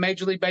into the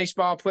Major League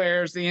Baseball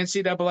players, the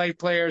NCAA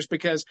players,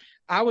 because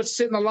I would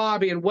sit in the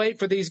lobby and wait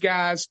for these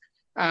guys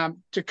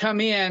to come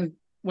in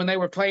when they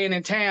were playing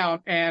in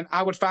town, and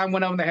I would find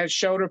one of them that had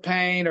shoulder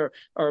pain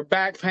or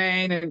back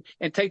pain,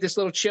 and take this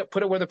little chip,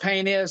 put it where the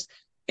pain is.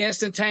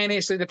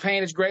 Instantaneously, the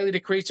pain is greatly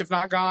decreased, if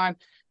not gone.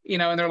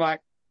 And they're like,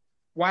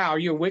 "Wow, are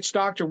you a witch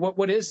doctor?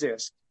 What is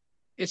this?"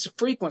 It's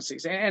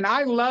frequencies, and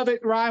I love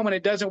it, Ryan, when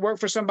it doesn't work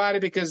for somebody,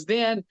 because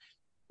then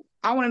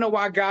I want to know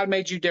why God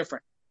made you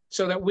different,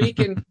 so that we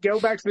can go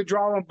back to the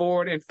drawing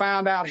board and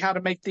find out how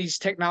to make these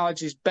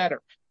technologies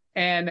better.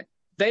 And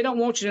they don't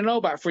want you to know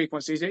about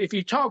frequencies. If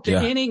you talk to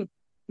any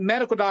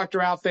medical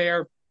doctor out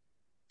there,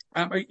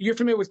 you're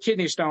familiar with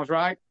kidney stones,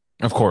 right?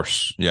 Of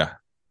course. Yeah.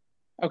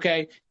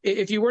 Okay.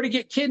 If you were to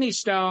get kidney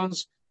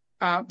stones,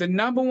 the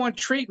number one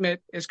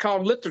treatment is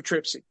called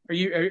lithotripsy. Are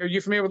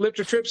you familiar with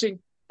lithotripsy?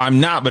 I'm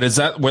not, but is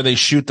that where they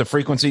shoot the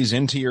frequencies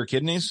into your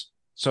kidneys?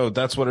 So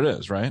that's what it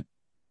is, right?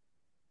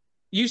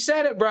 You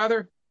said it,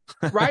 brother.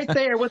 Right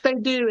there. What they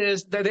do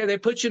is they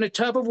put you in a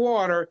tub of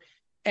water,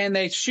 and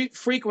they shoot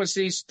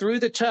frequencies through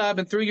the tub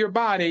and through your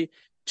body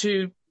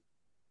to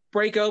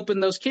break open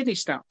those kidney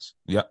stones.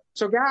 Yeah.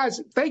 So guys,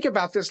 think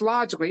about this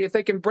logically. If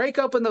they can break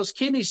open those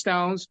kidney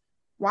stones,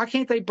 why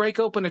can't they break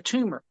open a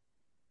tumor?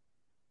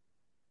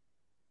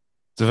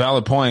 It's a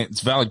valid point.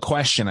 It's a valid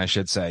question, I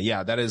should say.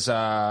 Yeah, that is,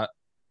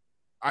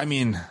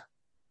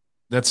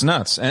 that's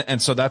nuts.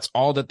 And so that's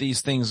all that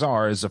these things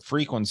are, is a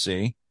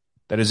frequency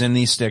that is in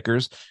these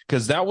stickers.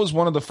 Because that was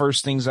one of the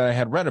first things that I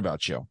had read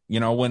about you.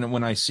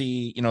 When I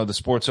see, the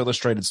Sports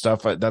Illustrated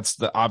stuff, that's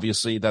the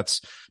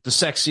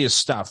sexiest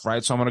stuff,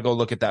 right? So I'm going to go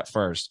look at that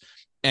first.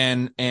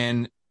 And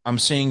I'm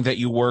seeing that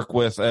you work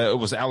with, it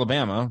was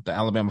Alabama, the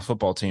Alabama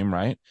football team,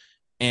 right?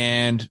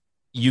 And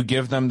you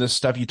give them this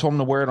stuff. You told them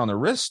to wear it on their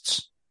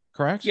wrists,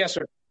 correct? Yes,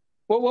 sir.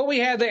 Well, what we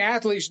had the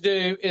athletes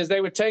do is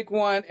they would take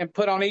one and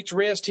put on each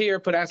wrist here,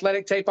 put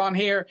athletic tape on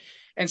here,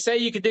 and say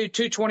you could do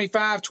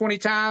 225 20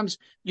 times,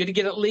 you'd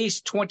get at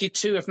least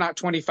 22, if not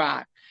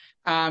 25.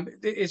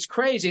 It's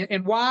crazy.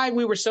 And why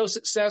we were so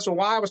successful,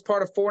 why I was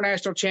part of 4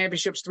 national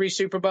championships, 3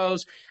 Super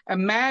Bowls.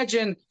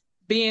 Imagine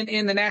being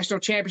in the national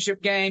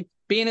championship game,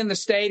 being in the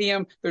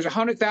stadium. There's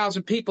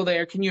 100,000 people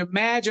there. Can you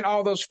imagine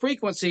all those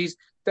frequencies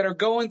that are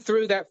going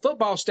through that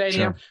football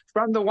stadium,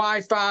 from the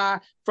Wi-Fi,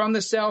 from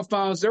the cell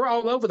phones? They're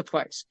all over the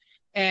place.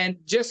 And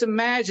just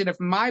imagine if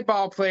my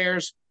ball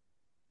players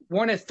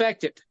weren't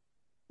affected.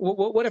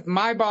 What if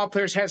my ball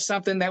players had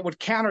something that would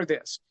counter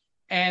this?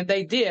 And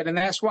they did. And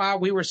that's why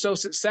we were so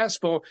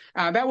successful.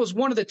 That was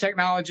one of the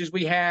technologies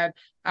we had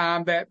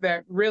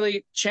that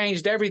really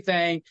changed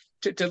everything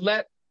to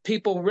let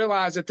people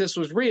realize that this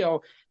was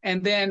real.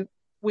 And then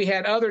we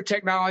had other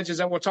technologies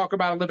that we'll talk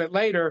about a little bit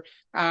later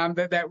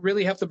that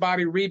really help the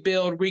body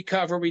rebuild,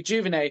 recover,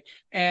 rejuvenate.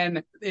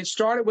 And it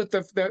started with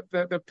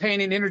the pain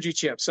and energy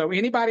chip. So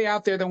anybody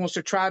out there that wants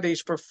to try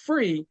these for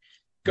free,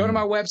 go to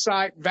my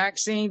website,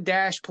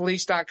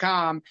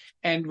 vaccine-police.com,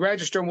 and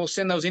register, and we'll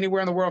send those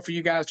anywhere in the world for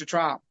you guys to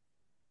try.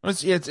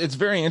 It's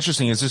very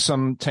interesting. Is this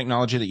some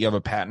technology that you have a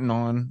patent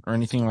on or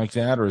anything like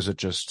that, or is it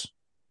just?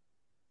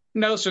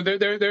 No, so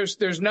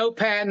there's no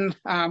patent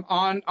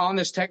on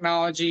this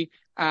technology.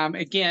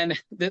 Again,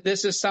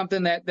 this is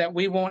something that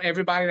we want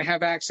everybody to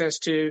have access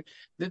to.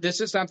 This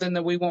is something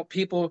that we want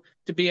people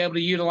to be able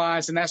to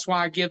utilize, and that's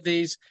why I give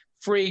these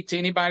free to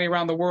anybody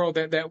around the world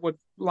that would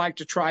like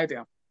to try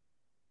them.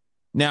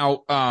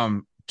 Now,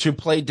 to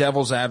play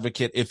devil's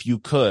advocate, if you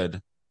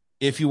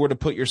were to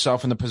put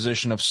yourself in the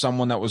position of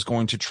someone that was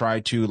going to try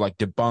to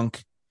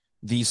debunk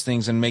these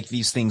things and make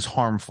these things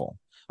harmful.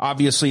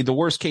 Obviously, the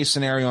worst case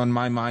scenario in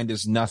my mind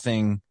is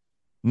nothing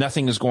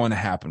is going to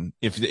happen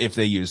if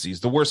they use these.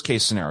 The worst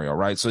case scenario,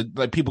 right? So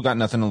people got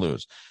nothing to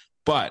lose.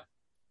 But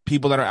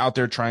people that are out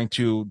there trying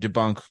to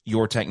debunk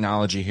your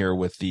technology here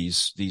with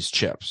these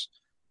chips,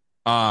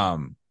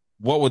 what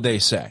would they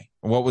say?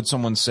 What would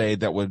someone say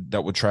that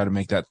would try to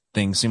make that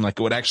thing seem like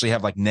it would actually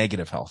have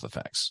negative health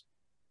effects?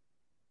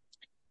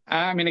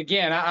 I mean,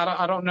 again,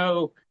 I don't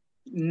know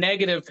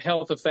negative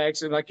health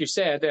effects. And like you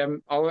said,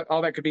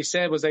 all that could be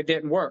said was they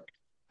didn't work.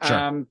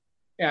 Sure.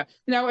 Yeah.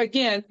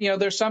 Again,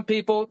 there's some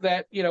people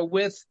that,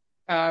 with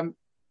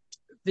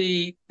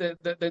the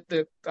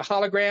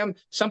hologram,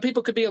 some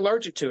people could be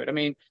allergic to it. I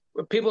mean,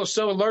 people are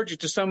so allergic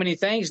to so many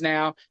things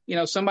now,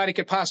 somebody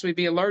could possibly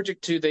be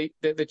allergic to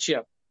the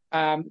chip.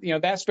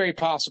 That's very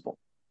possible.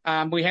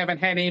 We haven't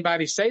had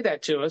anybody say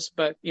that to us,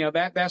 but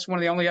that's one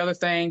of the only other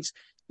things,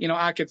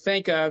 I could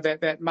think of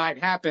that might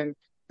happen,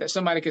 that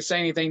somebody could say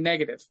anything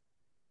negative.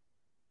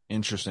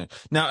 Interesting.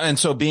 Now, and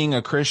so being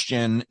a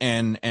Christian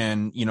and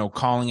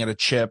calling it a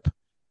chip,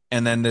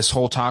 and then this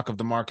whole talk of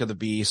the mark of the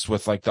beast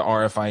with the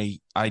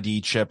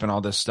RFID chip and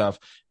all this stuff,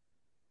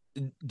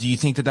 do you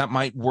think that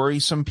might worry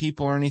some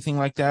people or anything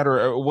like that?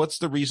 Or what's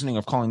the reasoning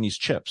of calling these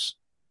chips?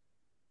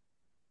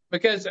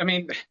 Because, I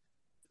mean,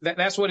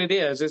 that's what it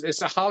is.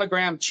 It's a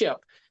hologram chip.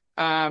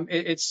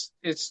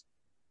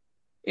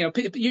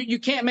 You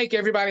can't make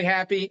everybody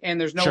happy,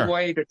 and there's no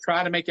way to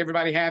try to make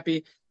everybody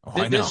happy.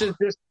 I know.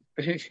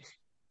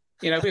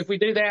 If we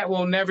do that,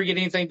 we'll never get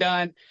anything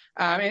done.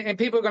 And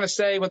people are going to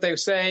say what they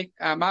say.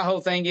 My whole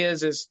thing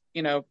is, if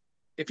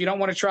you don't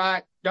want to try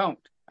it, don't.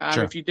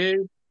 If you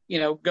do,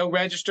 go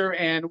register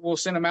and we'll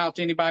send them out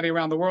to anybody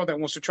around the world that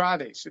wants to try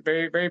these.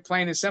 Very, very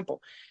plain and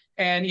simple.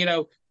 And,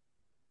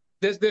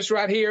 this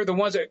right here, the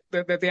ones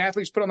that the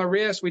athletes put on their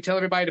wrist, we tell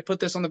everybody to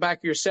put this on the back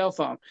of your cell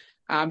phone.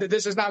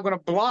 This is not going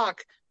to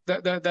block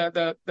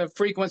the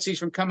frequencies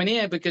from coming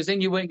in, because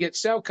then you wouldn't get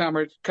cell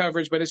coverage,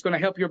 but it's going to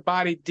help your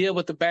body deal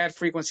with the bad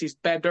frequencies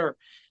better.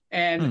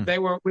 And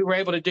we were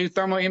able to do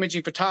thermal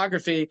imaging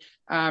photography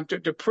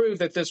to prove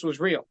that this was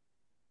real.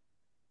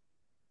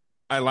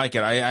 I like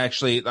it.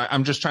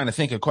 I'm just trying to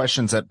think of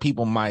questions that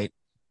people might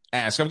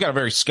ask. I've got a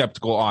very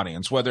skeptical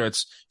audience, whether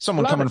it's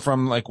someone coming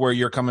from like where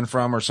you're coming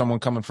from, or someone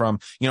coming from,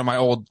 my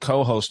old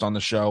co-host on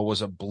the show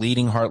was a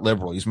bleeding heart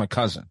liberal. He's my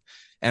cousin.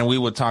 And we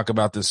would talk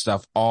about this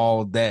stuff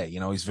all day.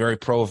 He's very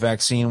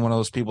pro-vaccine, one of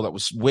those people that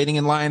was waiting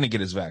in line to get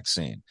his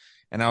vaccine.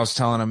 And I was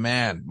telling him,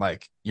 man,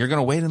 like, you're going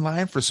to wait in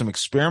line for some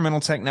experimental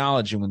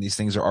technology when these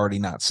things are already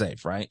not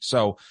safe, right?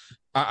 So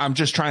I'm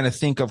just trying to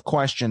think of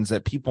questions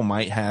that people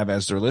might have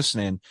as they're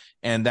listening.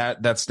 And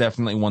that's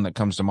definitely one that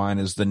comes to mind,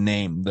 is the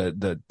name,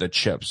 the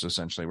chips,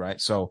 essentially, right?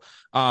 So,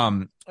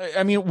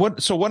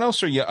 what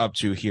else are you up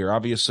to here?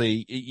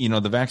 Obviously,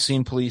 the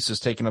vaccine police has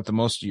taken up the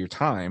most of your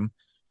time.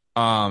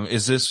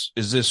 Is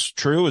this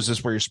true? Is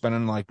this where you're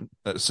spending like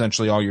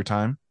essentially all your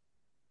time?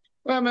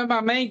 Well,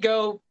 my main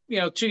goal,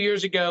 2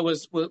 years ago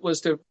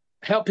was to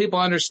help people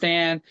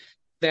understand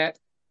that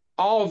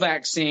all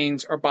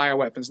vaccines are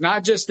bioweapons,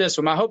 not just this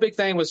one. My whole big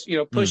thing was,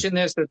 pushing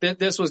that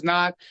this was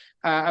not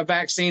a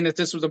vaccine, that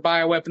this was a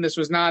bioweapon. This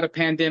was not a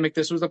pandemic.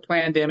 This was a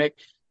plandemic.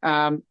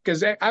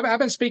 Because I've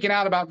been speaking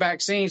out about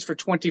vaccines for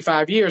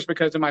 25 years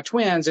because of my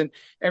twins, and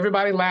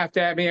everybody laughed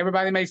at me.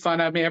 Everybody made fun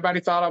of me. Everybody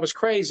thought I was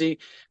crazy.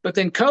 But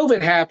then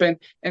COVID happened,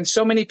 and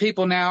so many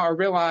people now are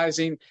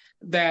realizing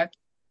that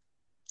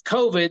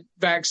COVID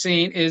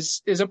vaccine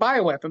is a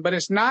bioweapon. But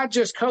it's not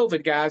just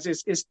COVID, guys.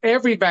 It's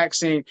every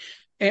vaccine.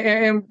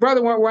 And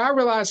brother, where I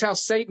realized how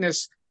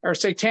Satanist or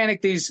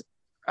satanic these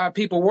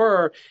people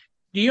were,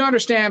 do you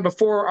understand,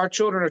 before our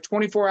children are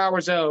 24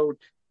 hours old,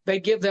 they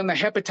give them the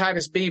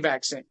hepatitis B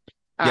vaccine.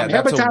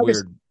 That's a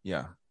weird,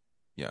 yeah.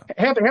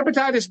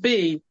 Hepatitis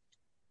B,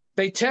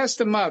 they test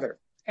the mother,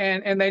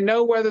 and they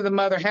know whether the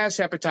mother has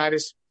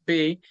hepatitis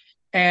B.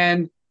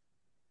 And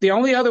the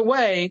only other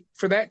way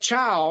for that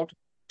child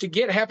to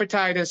get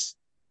hepatitis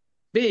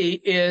B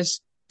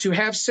is to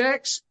have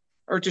sex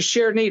or to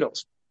share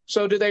needles.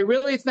 So do they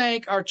really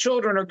think our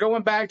children are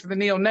going back to the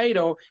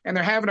neonatal and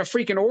they're having a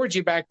freaking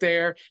orgy back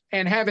there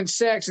and having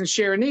sex and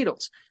sharing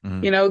needles?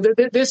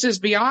 This is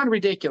beyond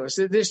ridiculous.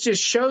 This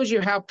just shows you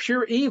how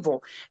pure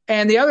evil.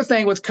 And the other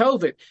thing with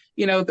COVID,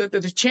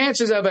 the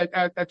chances of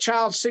a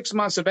child 6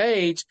 months of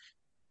age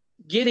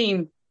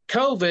getting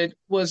COVID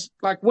was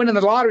like winning the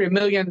lottery a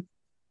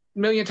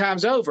million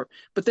times over.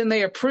 But then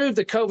they approved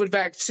the COVID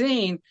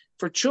vaccine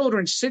for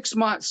children 6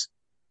 months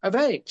of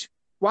age.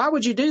 Why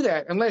would you do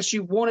that unless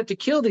you wanted to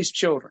kill these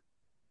children?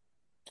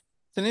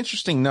 It's an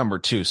interesting number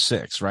too,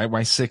 6, right?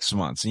 Why 6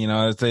 months?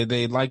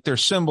 They like their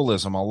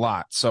symbolism a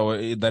lot.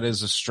 So that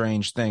is a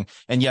strange thing.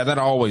 And yeah, that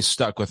always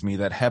stuck with me,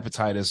 that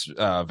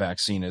hepatitis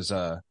vaccine is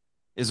a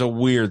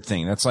weird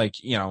thing. That's like,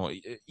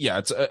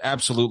 it's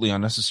absolutely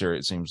unnecessary,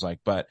 it seems like.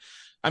 But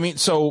I mean,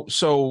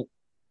 so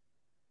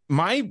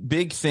my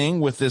big thing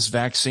with this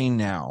vaccine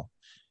now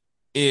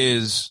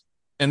is,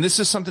 and this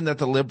is something that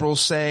the liberals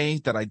say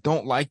that I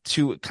don't like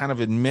to kind of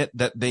admit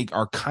that they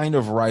are kind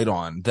of right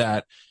on,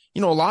 that, a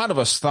lot of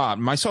us thought,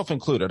 myself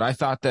included, I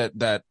thought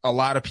that a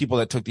lot of people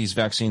that took these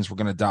vaccines were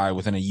going to die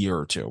within a year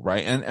or two,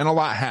 right? And a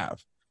lot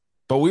have.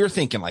 But we were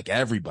thinking like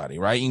everybody,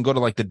 right? You can go to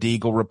like the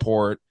Deagle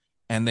report,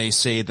 and they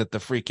say that the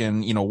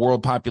freaking,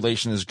 world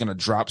population is going to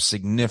drop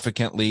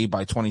significantly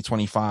by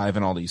 2025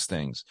 and all these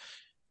things.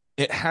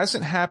 It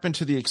hasn't happened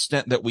to the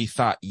extent that we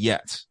thought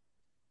yet.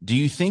 Do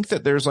you think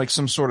that there's like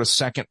some sort of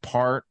second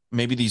part,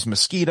 maybe these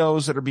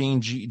mosquitoes that are being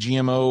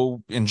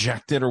GMO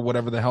injected or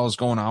whatever the hell is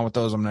going on with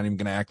those? I'm not even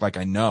going to act like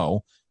I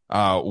know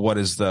what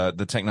is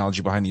the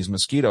technology behind these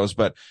mosquitoes,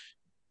 but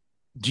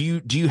do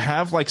you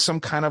have like some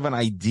kind of an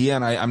idea?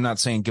 And I'm not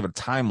saying give a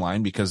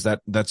timeline, because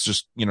that's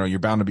just, you're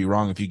bound to be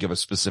wrong if you give a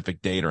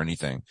specific date or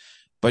anything.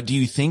 But do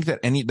you think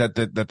that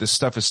that this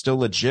stuff is still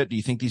legit? Do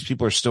you think these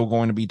people are still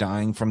going to be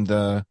dying from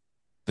the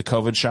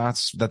COVID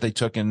shots that they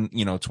took in,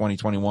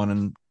 2021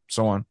 and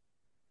so on?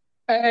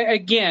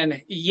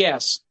 Again,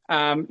 yes.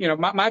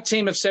 My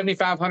team of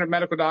 7,500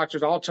 medical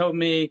doctors all told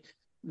me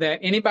that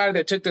anybody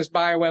that took this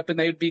bioweapon,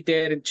 they would be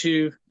dead in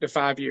 2 to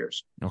 5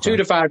 years. Okay. 2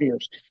 to 5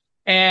 years.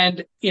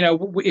 And,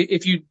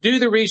 if you do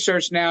the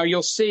research now,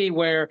 you'll see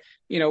where,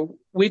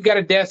 we've got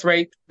a death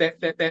rate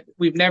that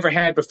we've never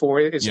had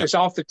before. It's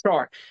off the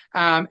chart.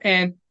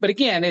 But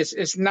again,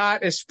 it's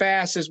not as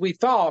fast as we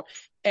thought.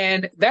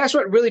 And that's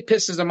what really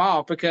pisses them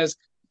off, because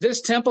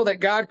this temple that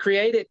God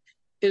created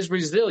is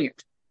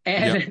resilient.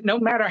 And no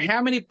matter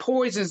how many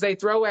poisons they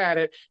throw at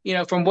it,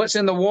 from what's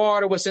in the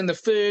water, what's in the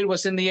food,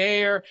 what's in the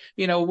air,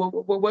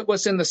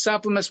 what's in the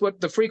supplements, what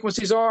the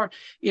frequencies are,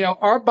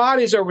 our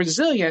bodies are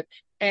resilient.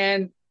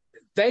 And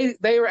they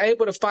were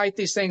able to fight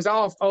these things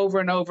off over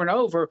and over and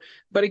over.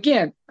 But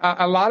again,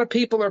 a lot of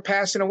people are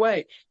passing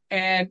away,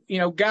 and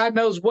God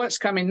knows what's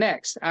coming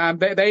next.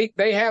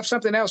 They have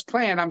something else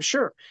planned, I'm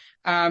sure,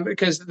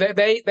 because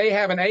they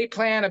have an A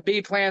plan, a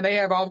B plan, they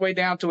have all the way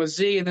down to a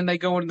Z, and then they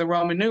go into the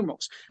Roman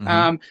numerals.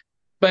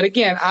 But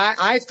again,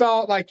 I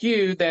thought like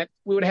you that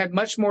we would have had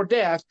much more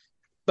death.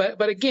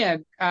 But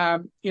again,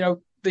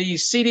 the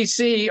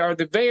CDC or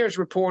the VAERS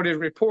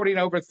reporting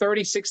over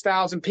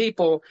 36,000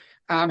 people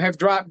have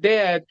dropped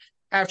dead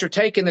after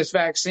taking this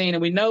vaccine,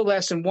 and we know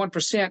less than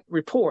 1%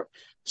 report.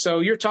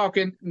 So you're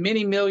talking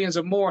many millions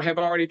of more have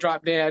already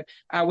dropped dead.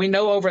 We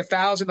know over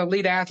 1,000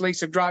 elite athletes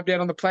have dropped dead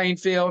on the playing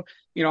field.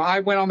 I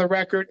went on the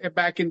record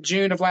back in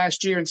June of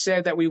last year and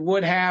said that we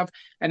would have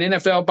an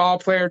NFL ball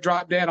player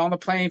drop dead on the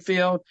playing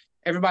field.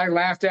 Everybody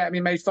laughed at me,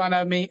 made fun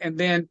of me, and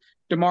then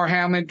DeMar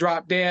Hamlin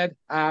dropped dead.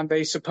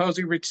 They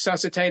supposedly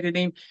resuscitated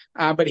him,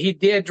 but he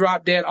did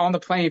drop dead on the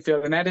playing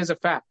field, and that is a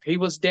fact. He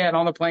was dead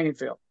on the playing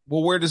field.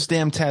 Well, where does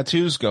damn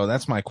tattoos go?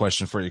 That's my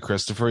question for you,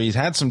 Christopher. He's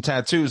had some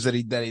tattoos that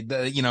he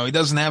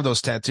doesn't have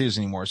those tattoos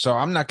anymore. So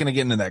I'm not going to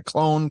get into that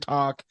clone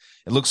talk.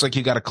 It looks like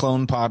you got a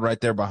clone pod right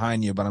there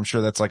behind you, but I'm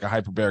sure that's like a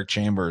hyperbaric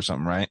chamber or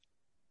something, right?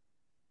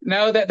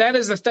 No, that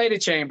is the theta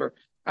chamber.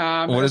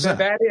 What is that?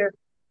 That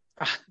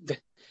is,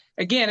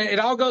 again, it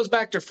all goes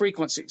back to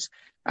frequencies.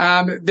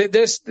 Have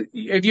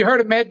you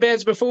heard of med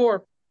beds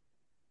before?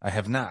 I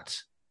have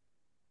not.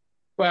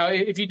 Well,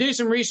 if you do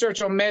some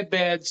research on med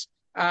beds,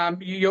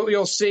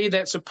 you'll see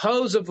that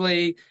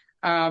supposedly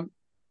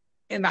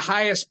in the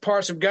highest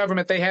parts of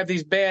government, they have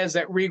these beds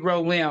that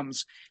regrow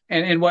limbs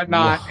and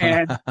whatnot.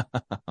 And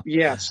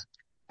yes.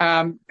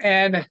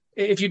 And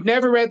if you've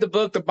never read the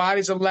book, The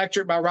Body's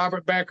Electric by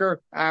Robert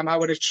Becker, I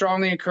would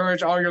strongly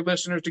encourage all your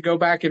listeners to go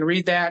back and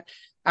read that.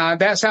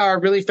 That's how I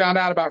really found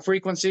out about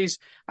frequencies.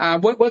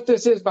 What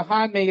this is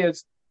behind me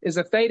is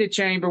a theta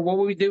chamber. What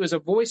we do is a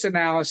voice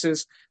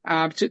analysis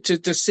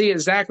to see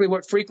exactly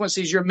what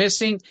frequencies you're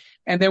missing.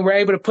 And then we're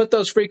able to put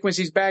those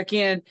frequencies back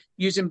in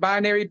using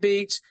binary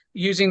beats,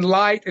 using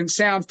light and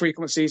sound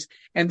frequencies.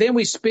 And then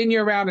we spin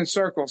you around in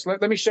circles.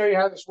 Let me show you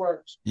how this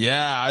works.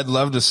 Yeah, I'd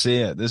love to see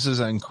it. This is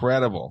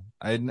incredible.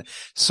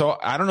 So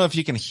I don't know if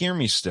you can hear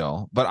me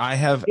still, but I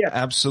have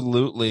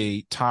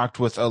absolutely talked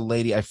with a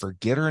lady. I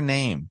forget her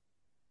name.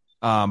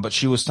 But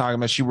she was talking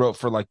about, she wrote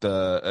for like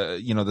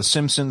the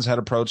Simpsons had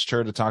approached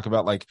her to talk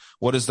about like,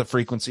 what is the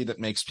frequency that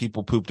makes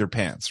people poop their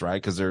pants,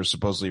 right? Cause there's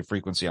supposedly a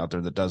frequency out there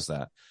that does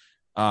that.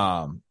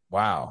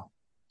 Wow.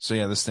 So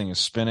yeah, this thing is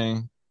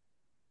spinning.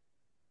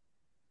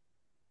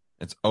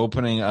 It's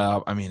opening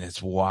up. I mean,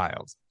 it's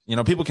wild.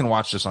 People can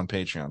watch this on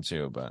Patreon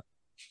too, but.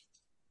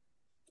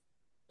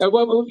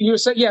 Well, you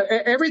said,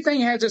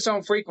 everything has its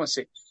own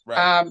frequency.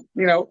 Right.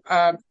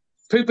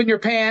 Pooping your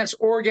pants,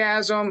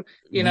 orgasm,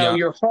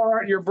 your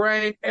heart, your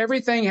brain,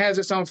 everything has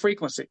its own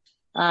frequency.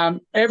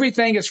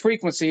 Everything is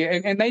frequency,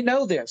 and they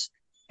know this.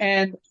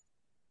 And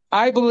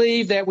I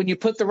believe that when you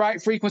put the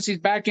right frequencies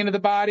back into the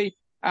body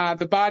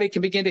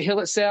can begin to heal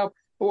itself.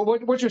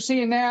 What you're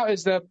seeing now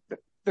is the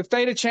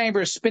theta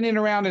chamber is spinning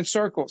around in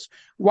circles.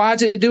 Why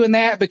is it doing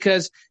that?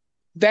 Because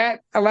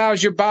that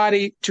allows your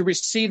body to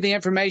receive the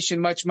information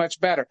much, much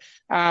better.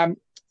 A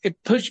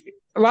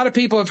lot of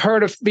people have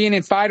heard of being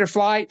in fight or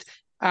flight.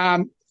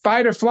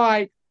 Fight or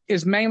flight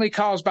is mainly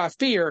caused by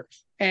fear.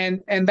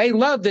 And they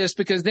love this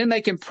because then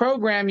they can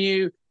program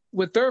you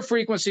with their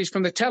frequencies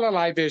from the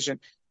telelight vision.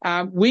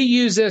 We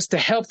use this to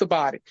help the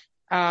body.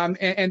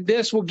 And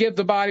this will give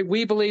the body,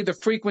 we believe, the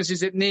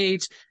frequencies it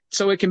needs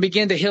so it can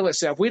begin to heal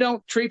itself. We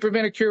don't treat,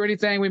 prevent, or cure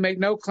anything. We make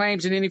no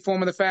claims in any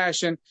form of the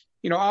fashion.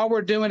 All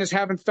we're doing is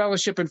having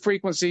fellowship and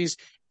frequencies,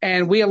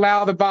 and we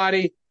allow the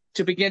body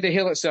to begin to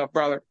heal itself,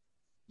 brother.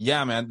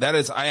 Yeah, man,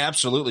 I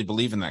absolutely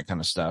believe in that kind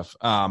of stuff.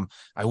 I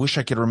wish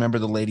I could remember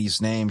the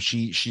lady's name.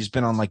 She's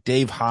been on like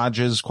Dave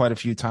Hodges quite a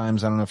few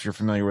times. I don't know if you're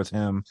familiar with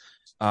him.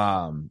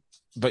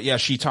 But yeah,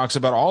 she talks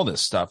about all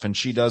this stuff, and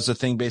she does a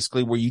thing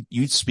basically where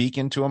you speak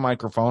into a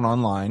microphone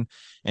online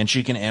and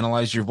she can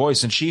analyze your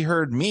voice. And she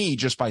heard me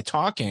just by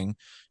talking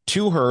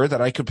to her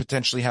that I could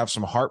potentially have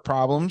some heart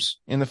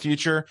problems in the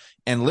future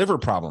and liver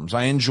problems.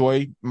 I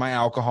enjoy my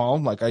alcohol.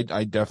 Like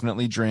I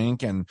definitely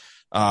drink, and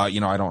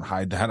I don't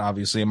hide that,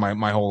 obviously, and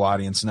my whole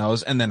audience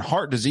knows. And then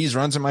heart disease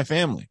runs in my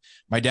family.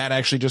 My dad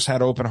actually just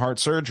had open heart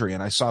surgery,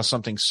 and I saw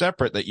something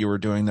separate that you were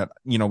doing that,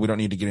 we don't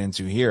need to get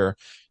into here,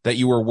 that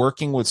you were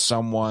working with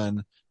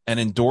someone and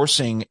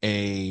endorsing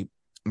a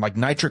like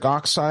nitric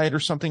oxide or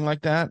something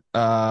like that,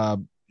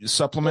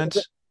 supplement.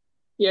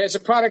 Yeah, it's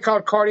a product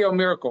called Cardio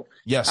Miracle.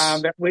 Yes.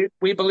 That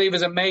we believe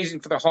is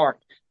amazing for the heart.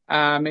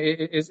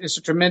 It's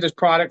a tremendous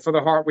product for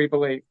the heart, we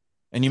believe.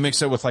 And you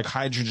mix it with like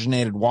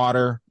hydrogenated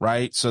water,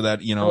 right? So that,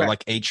 Correct.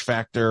 like H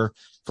factor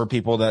for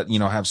people that,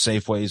 have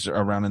Safeways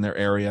around in their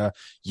area.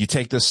 You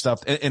take this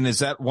stuff. And is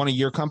that one of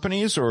your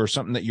companies or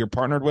something that you're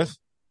partnered with?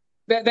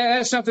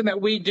 That's something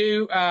that we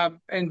do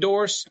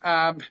endorse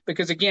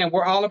because, again,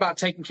 we're all about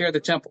taking care of the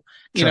temple.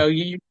 Sure.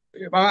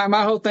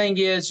 My whole thing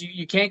is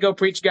you can't go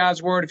preach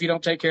God's word if you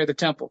don't take care of the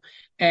temple.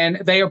 And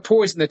they are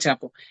poisoning the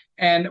temple.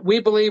 And we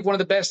believe one of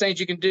the best things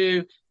you can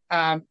do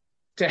to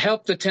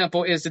help the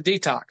temple is the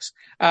detox.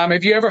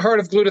 Have you ever heard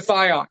of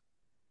glutathione?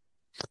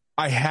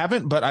 I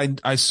haven't, but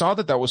I saw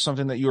that was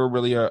something that you were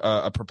really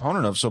a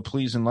proponent of. So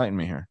please enlighten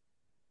me here.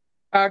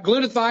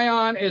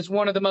 Glutathione is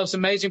one of the most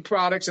amazing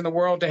products in the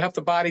world to help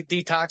the body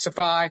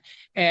detoxify,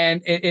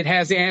 and it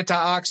has the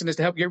antioxidants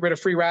to help get rid of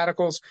free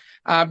radicals.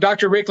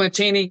 Dr. Rick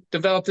Lentini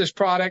developed this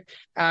product,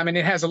 and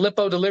it has a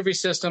lipo delivery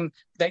system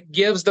that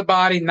gives the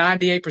body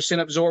 98%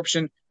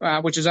 absorption,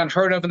 which is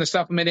unheard of in the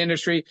supplement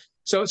industry.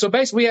 So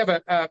basically, we have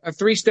a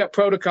three-step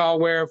protocol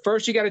where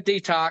first you got to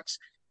detox,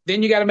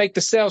 then you got to make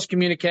the cells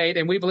communicate,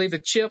 and we believe the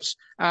chips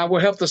will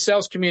help the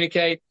cells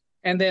communicate.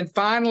 And then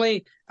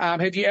finally,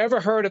 have you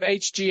ever heard of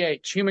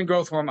HGH, human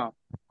growth hormone?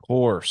 Of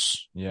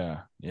course.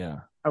 Yeah. Yeah.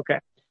 Okay.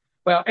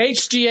 Well,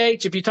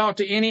 HGH, if you talk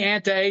to any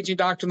anti-aging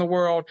doctor in the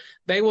world,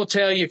 they will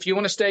tell you if you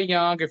want to stay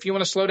young, if you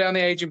want to slow down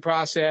the aging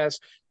process,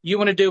 you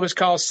want to do what's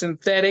called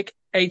synthetic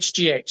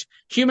HGH,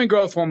 human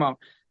growth hormone.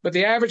 But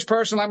the average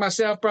person like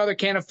myself, brother,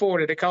 can't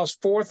afford it. It costs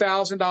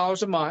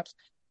 $4,000 a month.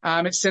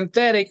 It's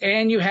synthetic,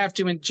 and you have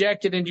to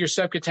inject it into your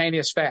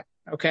subcutaneous fat.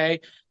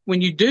 Okay. When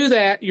you do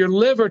that, your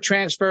liver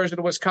transfers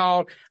into what's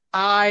called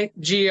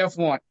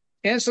IGF-1,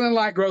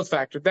 insulin-like growth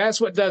factor. That's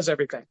what does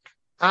everything.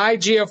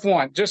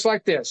 IGF-1, just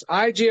like this,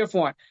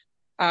 IGF-1.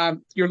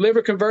 Your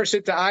liver converts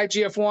it to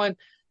IGF-1.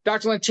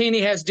 Dr.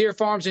 Lentini has deer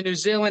farms in New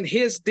Zealand.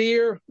 His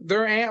deer,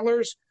 their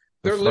antlers,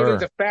 they're literally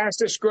the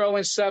fastest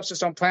growing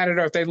substance on planet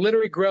Earth. They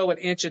literally grow an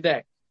inch a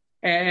day.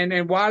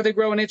 And why do they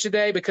grow an inch a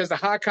day? Because the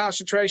high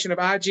concentration of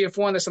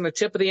IGF-1 that's on the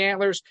tip of the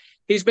antlers,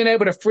 he's been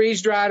able to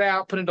freeze dry it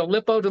out, put into a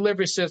lipo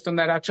delivery system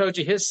that I told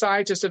you his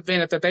scientists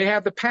invented, that they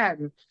have the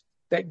patent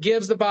that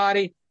gives the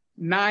body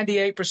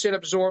 98%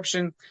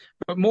 absorption.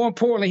 But more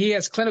importantly, he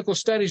has clinical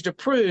studies to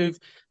prove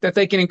that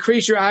they can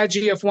increase your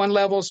IGF-1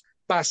 levels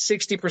by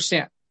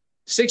 60%.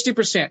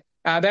 60%.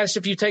 That's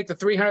if you take the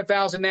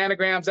 300,000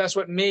 nanograms. That's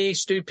what me,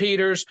 Stu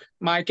Peters,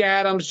 Mike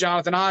Adams,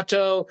 Jonathan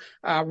Otto,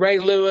 Ray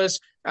Lewis,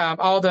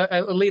 all the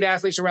elite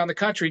athletes around the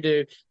country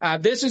do.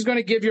 This is going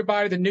to give your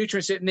body the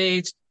nutrients it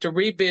needs to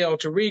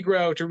rebuild, to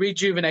regrow, to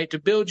rejuvenate, to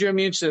build your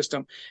immune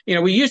system. You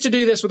know, we used to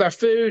do this with our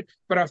food,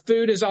 but our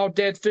food is all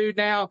dead food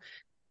now.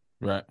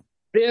 Right.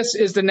 This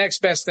is the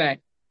next best thing.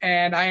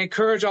 And I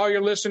encourage all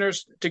your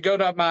listeners to go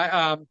to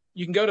my,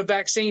 you can go to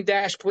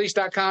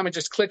vaccine-police.com and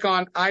just click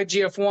on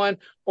IGF-1,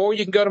 or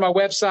you can go to my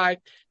website,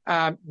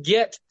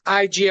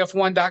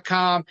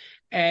 getigf1.com.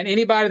 And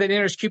anybody that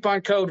enters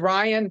coupon code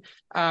Ryan,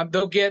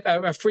 they'll get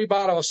a free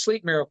bottle of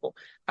Sleep Miracle.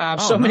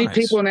 Many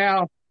people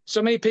now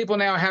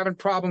are having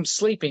problems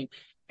sleeping.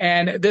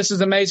 And this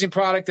is an amazing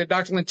product that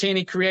Dr.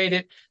 Lentini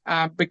created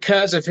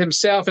because of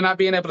himself and not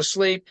being able to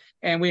sleep.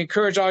 And we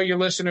encourage all your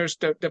listeners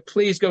to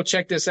please go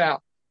check this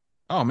out.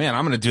 Oh man,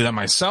 I'm going to do that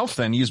myself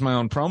then. Use my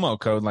own promo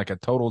code like a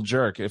total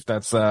jerk if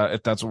that's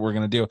what we're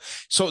going to do.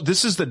 So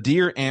this is the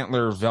deer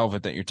antler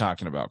velvet that you're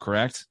talking about,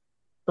 correct?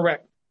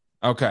 Correct.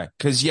 Okay.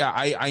 Cause yeah,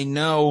 I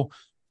know,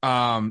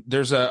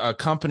 there's a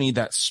company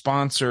that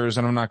sponsors,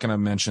 and I'm not going to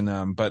mention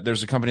them, but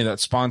there's a company that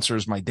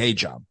sponsors my day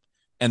job,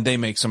 and they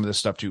make some of this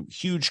stuff too.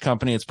 Huge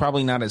company. It's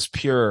probably not as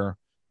pure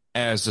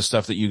as the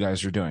stuff that you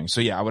guys are doing.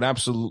 So yeah, I would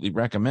absolutely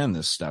recommend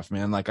this stuff,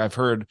 man. Like I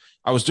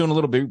was doing a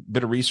little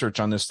bit of research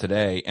on this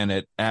today, and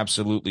it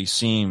absolutely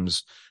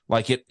seems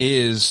like it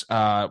is,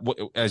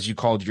 as you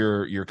called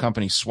your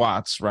company,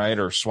 SWATs, right?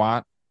 Or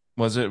SWAT,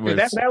 was it?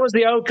 That was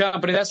the old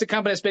company. That's the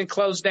company that's been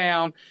closed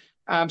down.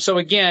 So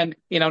again,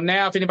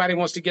 now if anybody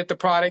wants to get the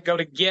product, go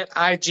to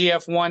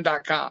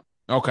getigf1.com.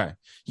 Okay.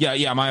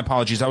 Yeah. My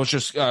apologies. I was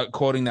just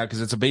quoting that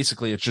because it's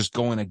just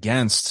going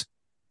against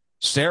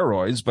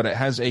steroids, but it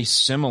has a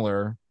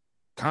similar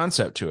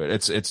concept to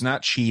it. It's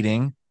not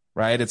cheating,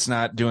 right? It's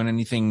not doing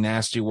anything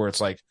nasty where it's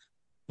like,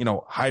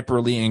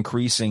 hyperly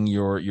increasing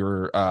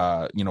your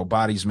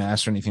body's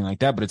mass or anything like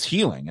that, but it's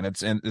healing,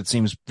 and it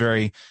seems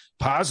very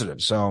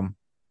positive. So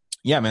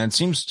yeah, man, it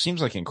seems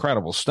like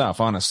incredible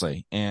stuff,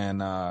 honestly.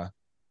 And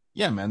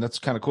yeah, man, that's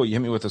kind of cool. You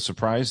hit me with a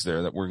surprise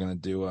there that we're going to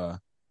do a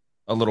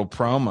little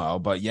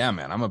promo, but yeah,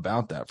 man, I'm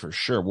about that for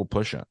sure. We'll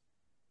push it.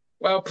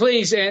 Well,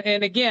 please.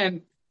 And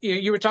again,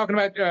 you were talking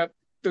about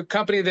the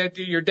company that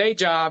your day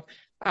job.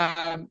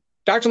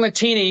 Dr.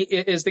 Lentini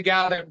is the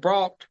guy that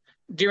brought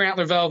deer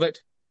antler velvet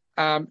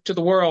to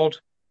the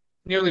world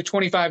nearly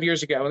 25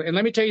 years ago. And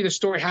let me tell you the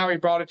story, how he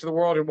brought it to the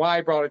world and why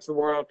he brought it to the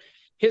world.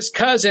 His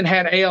cousin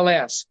had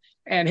ALS,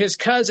 and his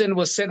cousin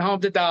was sent home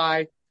to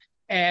die.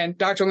 And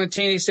Dr.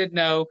 Lentini said,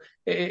 no,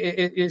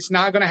 it's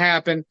not going to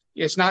happen.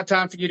 It's not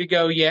time for you to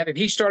go yet. And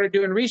he started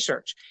doing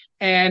research.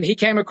 And he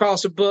came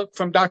across a book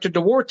from Dr.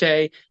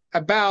 Duarte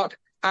about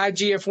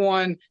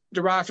IGF-1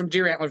 derived from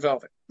deer antler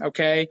velvet.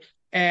 Okay.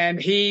 And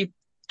he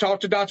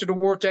talked to Dr.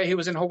 Duarte. He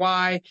was in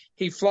Hawaii.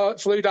 He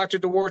flew Dr.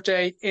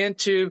 Duarte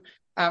into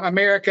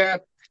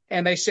America,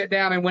 and they sat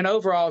down and went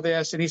over all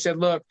this. And he said,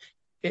 look,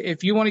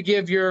 if you want to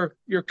give your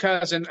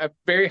cousin a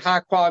very high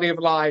quality of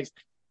life,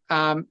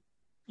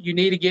 you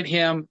need to get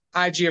him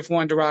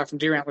IGF-1 derived from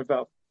deer antler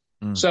velvet.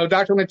 So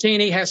Dr.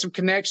 Lentini has some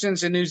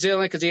connections in New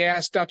Zealand because he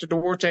asked Dr.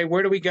 Duarte,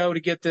 where do we go to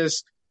get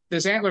this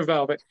antler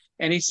velvet?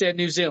 And he said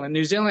New Zealand.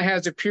 New Zealand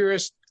has the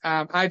purest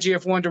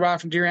IGF-1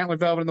 derived from deer antler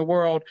velvet in the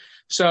world.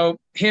 So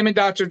him and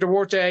Dr.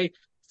 Duarte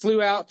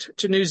flew out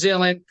to New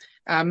Zealand,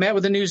 met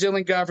with the New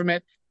Zealand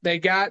government. They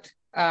got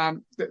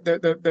the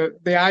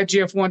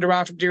IGF-1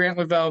 derived from deer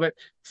antler velvet,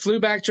 flew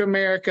back to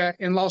America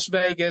in Las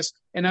Vegas,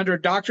 and under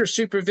doctor's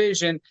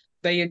supervision,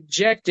 they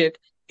injected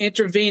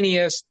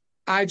intravenous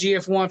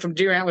IGF-1 from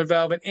deer antler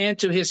velvet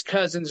into his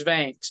cousin's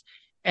veins.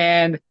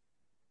 And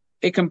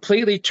it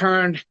completely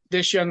turned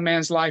this young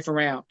man's life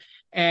around.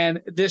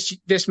 And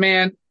this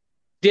man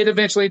did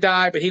eventually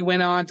die, but he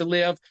went on to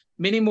live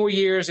many more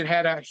years and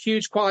had a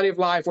huge quality of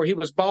life where he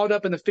was balled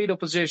up in the fetal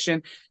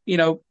position,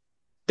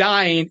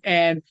 dying,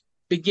 and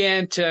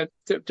began to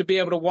be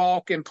able to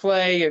walk and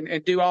play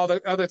and do all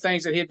the other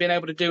things that he had been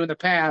able to do in the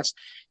past.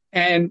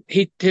 And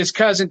his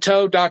cousin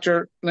told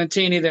Dr.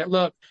 Lentini that,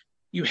 look,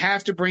 you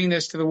have to bring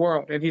this to the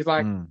world. And he's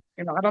like,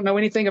 I don't know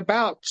anything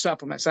about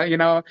supplements.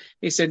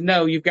 He said,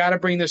 no, you've got to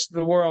bring this to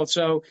the world.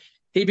 So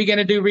he began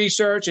to do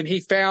research, and he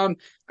found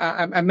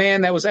a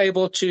man that was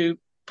able to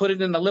put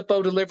it in the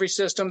lipo delivery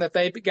system that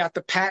they got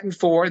the patent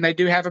for. And they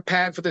do have a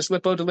patent for this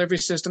lipo delivery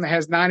system that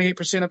has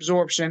 98%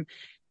 absorption,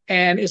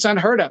 and it's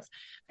unheard of.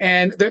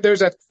 And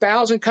there's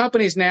 1,000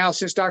 companies now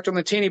since Dr.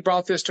 Lentini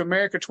brought this to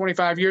America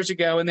 25 years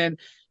ago. And then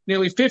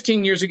nearly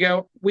 15 years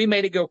ago, we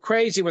made it go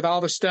crazy with all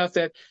the stuff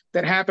that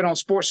happened on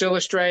Sports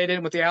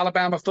Illustrated with the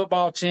Alabama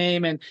football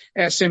team and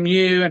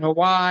SMU and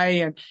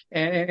Hawaii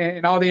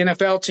and all the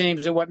NFL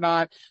teams and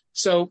whatnot.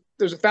 So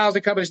there's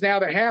 1,000 companies now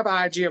that have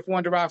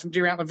IGF-1 derived from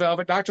deer antler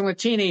velvet. Dr.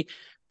 Lentini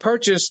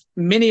purchased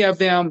many of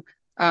them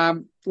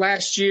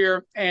last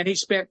year, and he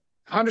spent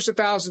hundreds of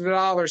thousands of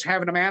dollars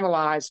having them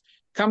analyzed.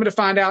 Coming to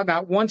find out,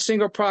 not one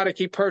single product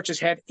he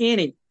purchased had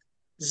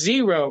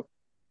zero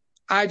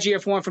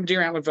IGF-1 from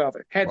deer antler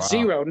velvet, had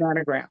 0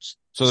 nanograms.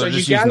 So they're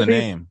just using the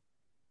name,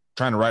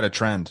 trying to write a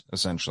trend,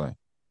 essentially.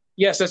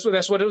 Yes, this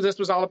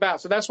was all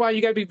about. So that's why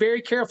you got to be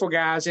very careful,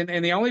 guys.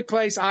 And the only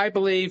place I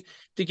believe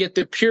to get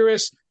the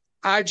purest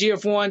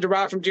IGF-1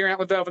 derived from deer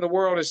antler velvet in the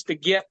world is to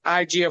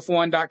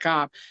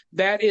getigf1.com.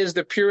 That is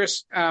the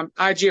purest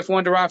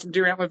IGF-1 derived from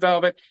deer antler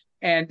velvet.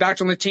 And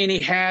Dr. Lentini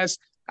has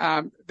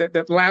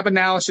the lab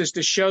analysis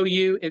to show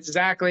you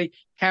exactly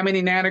how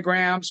many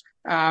nanograms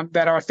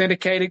that are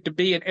authenticated to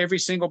be in every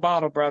single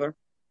bottle, brother.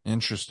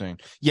 Interesting.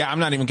 Yeah, I'm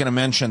not even going to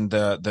mention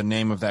the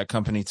name of that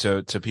company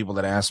to people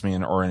that ask me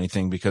or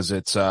anything, because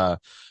it's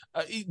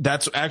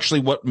that's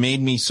actually what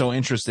made me so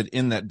interested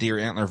in that deer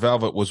antler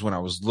velvet was when I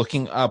was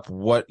looking up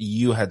what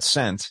you had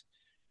sent,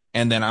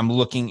 and then I'm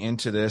looking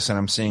into this and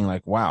I'm seeing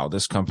like, wow,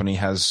 this company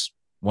has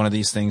one of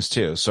these things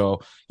too. So,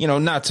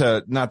 not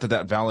that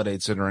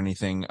validates it or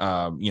anything,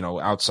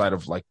 outside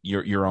of like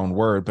your own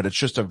word, but it's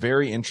just a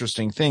very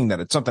interesting thing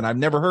that it's something I've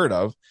never heard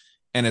of.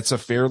 And it's a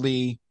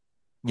fairly,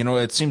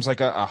 it seems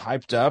like a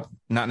hyped up,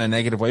 not in a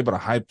negative way, but a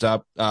hyped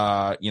up,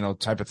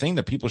 type of thing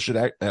that people should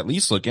at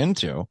least look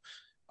into.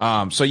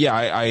 So yeah,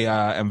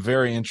 I am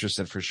very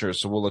interested for sure.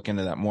 So we'll look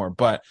into that more,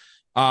 but,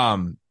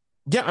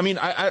 yeah, I mean,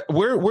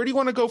 where do you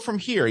want to go from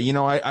here?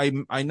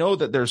 I know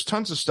that there's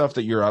tons of stuff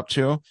that you're up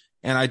to.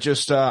 And I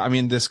just,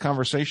 this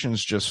conversation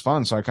is just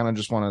fun. So I kind of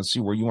just want to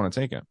see where you want to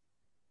take it.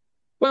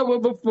 Well,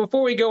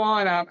 before we go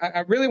on,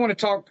 I really want to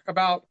talk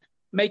about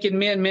making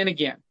men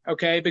again.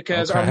 Okay.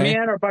 Because our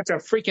men are a bunch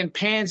of freaking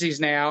pansies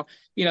now.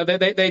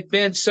 They've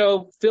been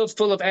so filled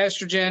full of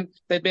estrogen.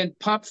 They've been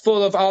pumped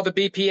full of all the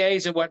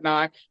BPAs and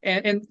whatnot.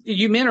 And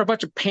you men are a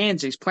bunch of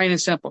pansies, plain and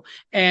simple.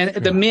 And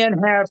the men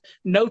have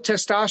no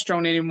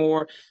testosterone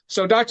anymore.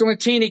 So Dr.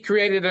 Lentini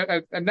created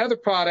another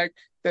product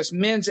that's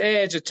Men's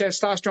Edge, a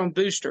testosterone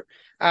booster.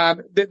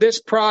 This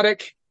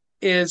product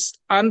is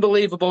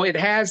unbelievable. It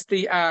has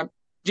the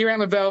deer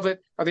antler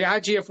velvet, or the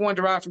IGF-1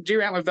 derived from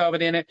deer antler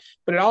velvet in it,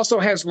 but it also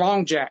has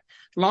long jack.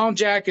 Long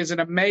jack is an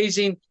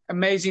amazing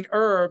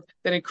herb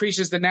that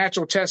increases the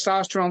natural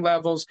testosterone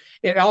levels.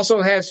 It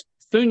also has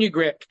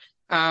fenugreek.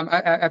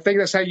 I think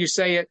that's how you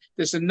say it.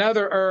 There's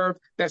another herb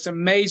that's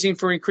amazing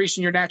for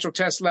increasing your natural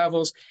test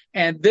levels.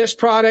 And this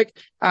product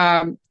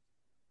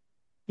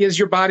gives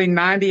your body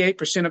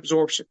 98%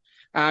 absorption.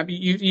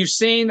 You've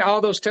seen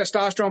all those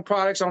testosterone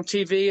products on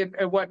TV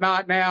and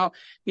whatnot now.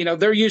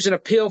 They're using a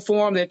pill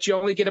form that you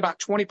only get about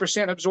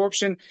 20%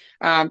 absorption.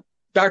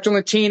 Dr.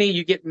 Lentini,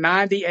 you get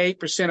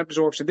 98%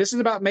 absorption. This is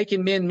about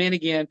making men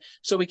again,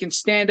 so we can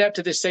stand up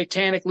to this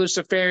satanic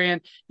Luciferian,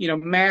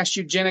 mass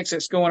eugenics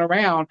that's going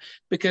around,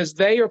 because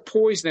they are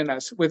poisoning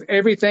us with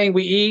everything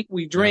we eat,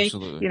 we drink.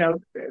 Absolutely.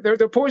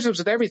 They're poisonous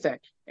with everything.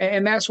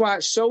 And that's why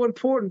it's so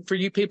important for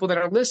you people that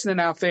are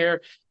listening out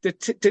there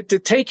to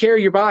take care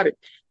of your body.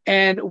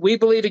 And we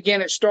believe,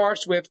 again, it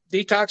starts with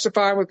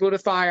detoxifying with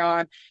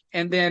glutathione,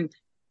 and then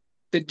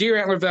the deer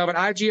antler velvet,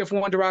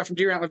 IGF-1 derived from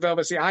deer antler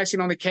velvet, is the icing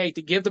on the cake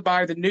to give the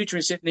body the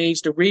nutrients it needs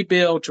to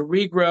rebuild, to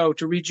regrow,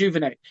 to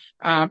rejuvenate.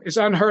 It's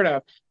unheard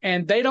of.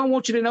 and they don't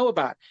want you to know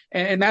about it.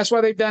 And that's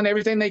why they've done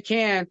everything they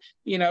can,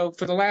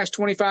 for the last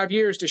 25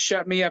 years to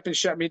shut me up and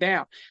shut me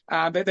down.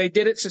 But they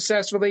did it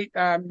successfully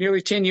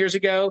nearly 10 years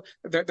ago.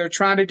 They're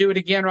trying to do it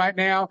again right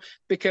now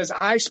because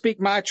I speak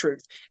my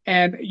truth.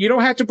 And you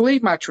don't have to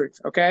believe my truth,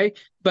 okay?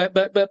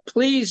 But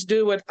please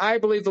do what I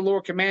believe the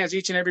Lord commands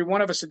each and every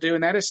one of us to do,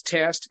 and that is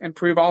test and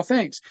prove all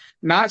things.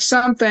 Not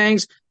some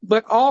things,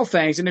 but all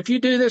things. And if you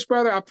do this,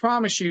 brother, I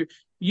promise you,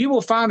 you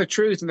will find the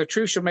truth, and the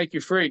truth shall make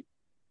you free.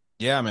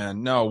 Yeah,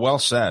 man. No, well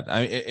said.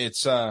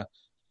 It's hard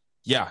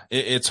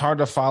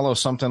to follow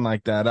something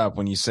like that up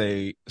when you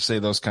say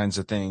those kinds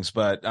of things.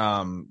 But,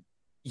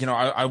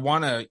 I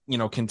want to,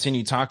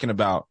 continue talking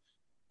about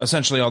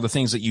essentially all the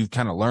things that you've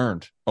kind of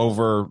learned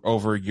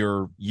over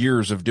your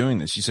years of doing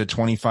this. You said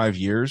 25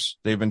 years.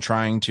 They've been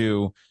trying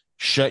to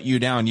shut you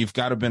down. You've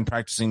got to have been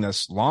practicing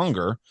this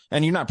longer,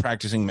 and you're not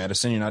practicing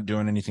medicine. You're not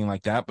doing anything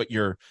like that, but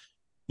you're,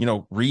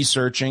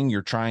 researching,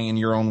 you're trying in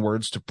your own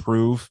words to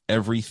prove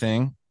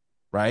everything.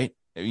 Right?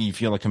 You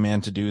feel a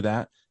command to do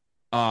that.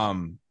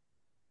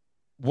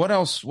 What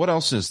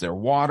else is there?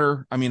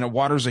 Water. I mean,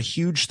 water's a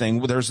huge thing.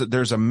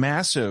 There's a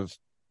massive,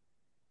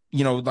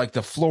 like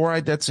the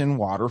fluoride that's in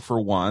water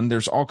for one.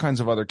 There's all kinds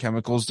of other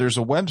chemicals. There's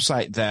a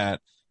website that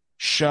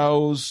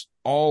shows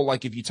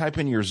like if you type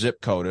in your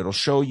zip code, it'll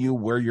show you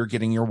where you're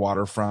getting your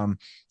water from.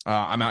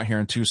 I'm out here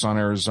in Tucson,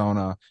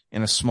 Arizona,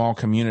 in a small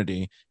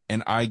community,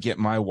 and I get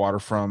my water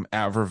from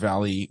Aver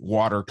Valley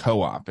Water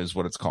Co-op is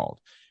what it's called.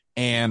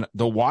 And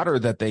the water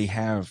that they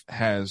have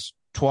has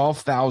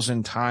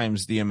 12,000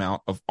 times the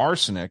amount of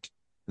arsenic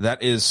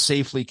that is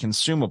safely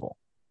consumable,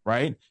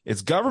 right?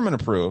 It's government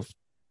approved,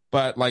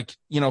 but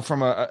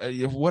from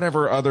a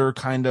whatever other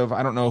kind of,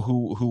 I don't know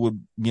who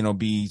would,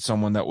 be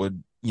someone that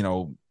would,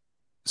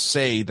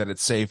 say that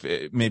it's safe.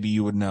 Maybe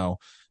you would know.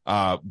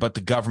 But the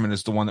government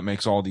is the one that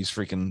makes all these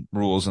freaking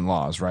rules and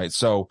laws, right?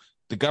 So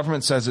the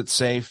government says it's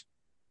safe.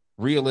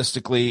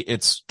 Realistically,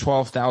 it's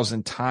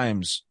 12,000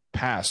 times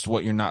past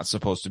what you're not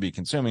supposed to be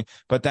consuming,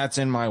 but that's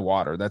in my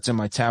water. That's in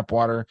my tap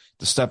water,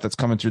 the stuff that's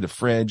coming through the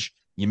fridge.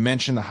 You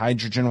mentioned the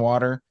hydrogen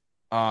water.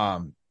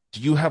 Do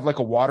you have like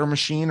a water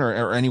machine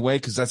or any way?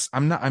 Cause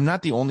I'm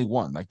not the only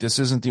one. Like this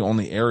isn't the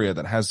only area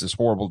that has this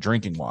horrible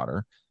drinking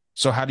water.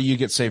 So how do you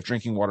get safe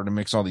drinking water to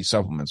mix all these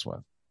supplements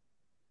with?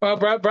 Well,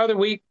 brother,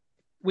 we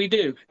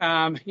do.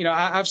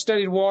 I've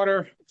studied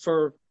water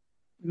for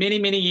many,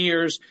 many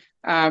years.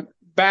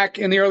 Back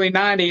in the early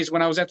 90s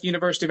when I was at the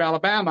University of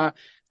Alabama,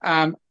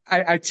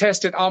 I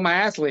tested all my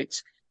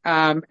athletes,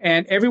 and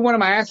every one of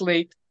my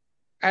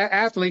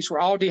athletes were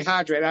all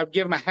dehydrated. I'd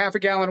give them a half a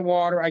gallon of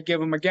water. I'd give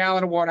them a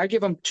gallon of water. I'd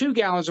give them 2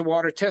 gallons of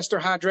water, test their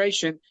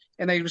hydration,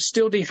 and they were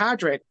still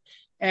dehydrated.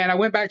 And I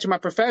went back to my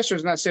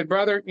professors and I said,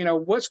 brother,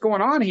 what's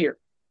going on here?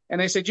 And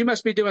they said, you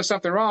must be doing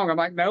something wrong. I'm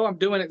like, no, I'm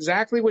doing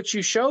exactly what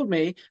you showed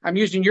me. I'm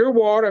using your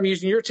water. I'm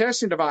using your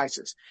testing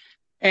devices.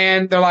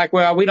 And they're like,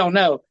 well, we don't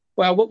know.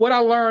 Well, what I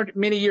learned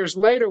many years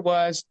later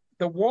was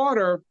the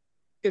water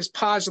is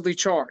positively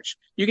charged.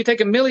 You can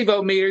take a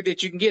millivolt meter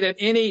that you can get at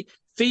any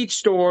feed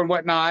store and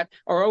whatnot,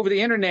 or over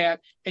the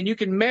internet, and you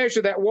can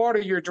measure that water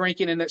you're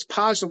drinking, and it's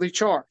positively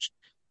charged.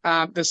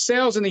 The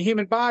cells in the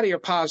human body are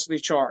positively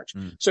charged.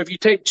 So if you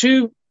take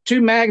two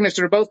magnets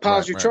that are both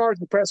positively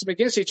charged and press them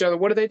against each other,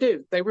 what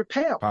do? They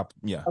repel.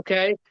 Yeah.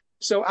 Okay.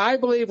 So I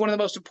believe one of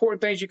the most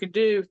important things you can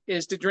do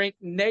is to drink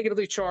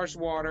negatively charged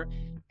water.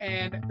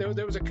 And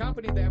there was a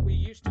company that we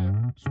used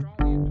to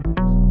strongly endorse.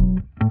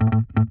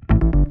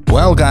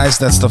 Well, guys,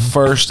 that's the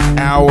first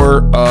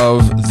hour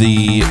of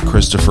the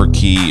Christopher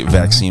Key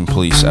Vaccine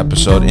Police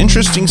episode.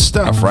 Interesting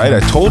stuff, right?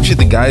 I told you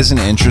the guy's an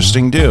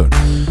interesting dude.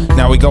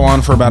 Now we go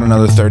on for about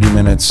another 30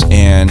 minutes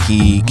and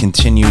he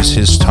continues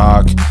his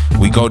talk.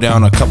 We go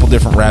down a couple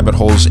different rabbit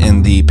holes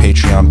in the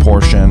Patreon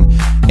portion,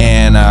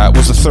 and it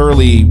was a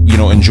thoroughly,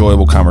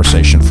 enjoyable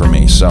conversation for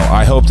me. So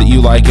I hope that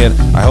you like it.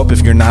 I hope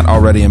if you're not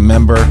already a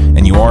member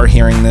and you are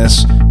hearing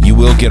this, you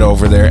will get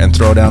over there and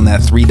throw down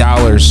that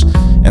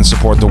 $3 and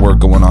support the work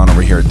going on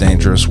over here at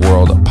Dangerous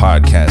World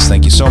Podcast.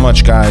 Thank you so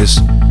much, guys.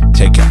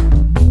 Take care.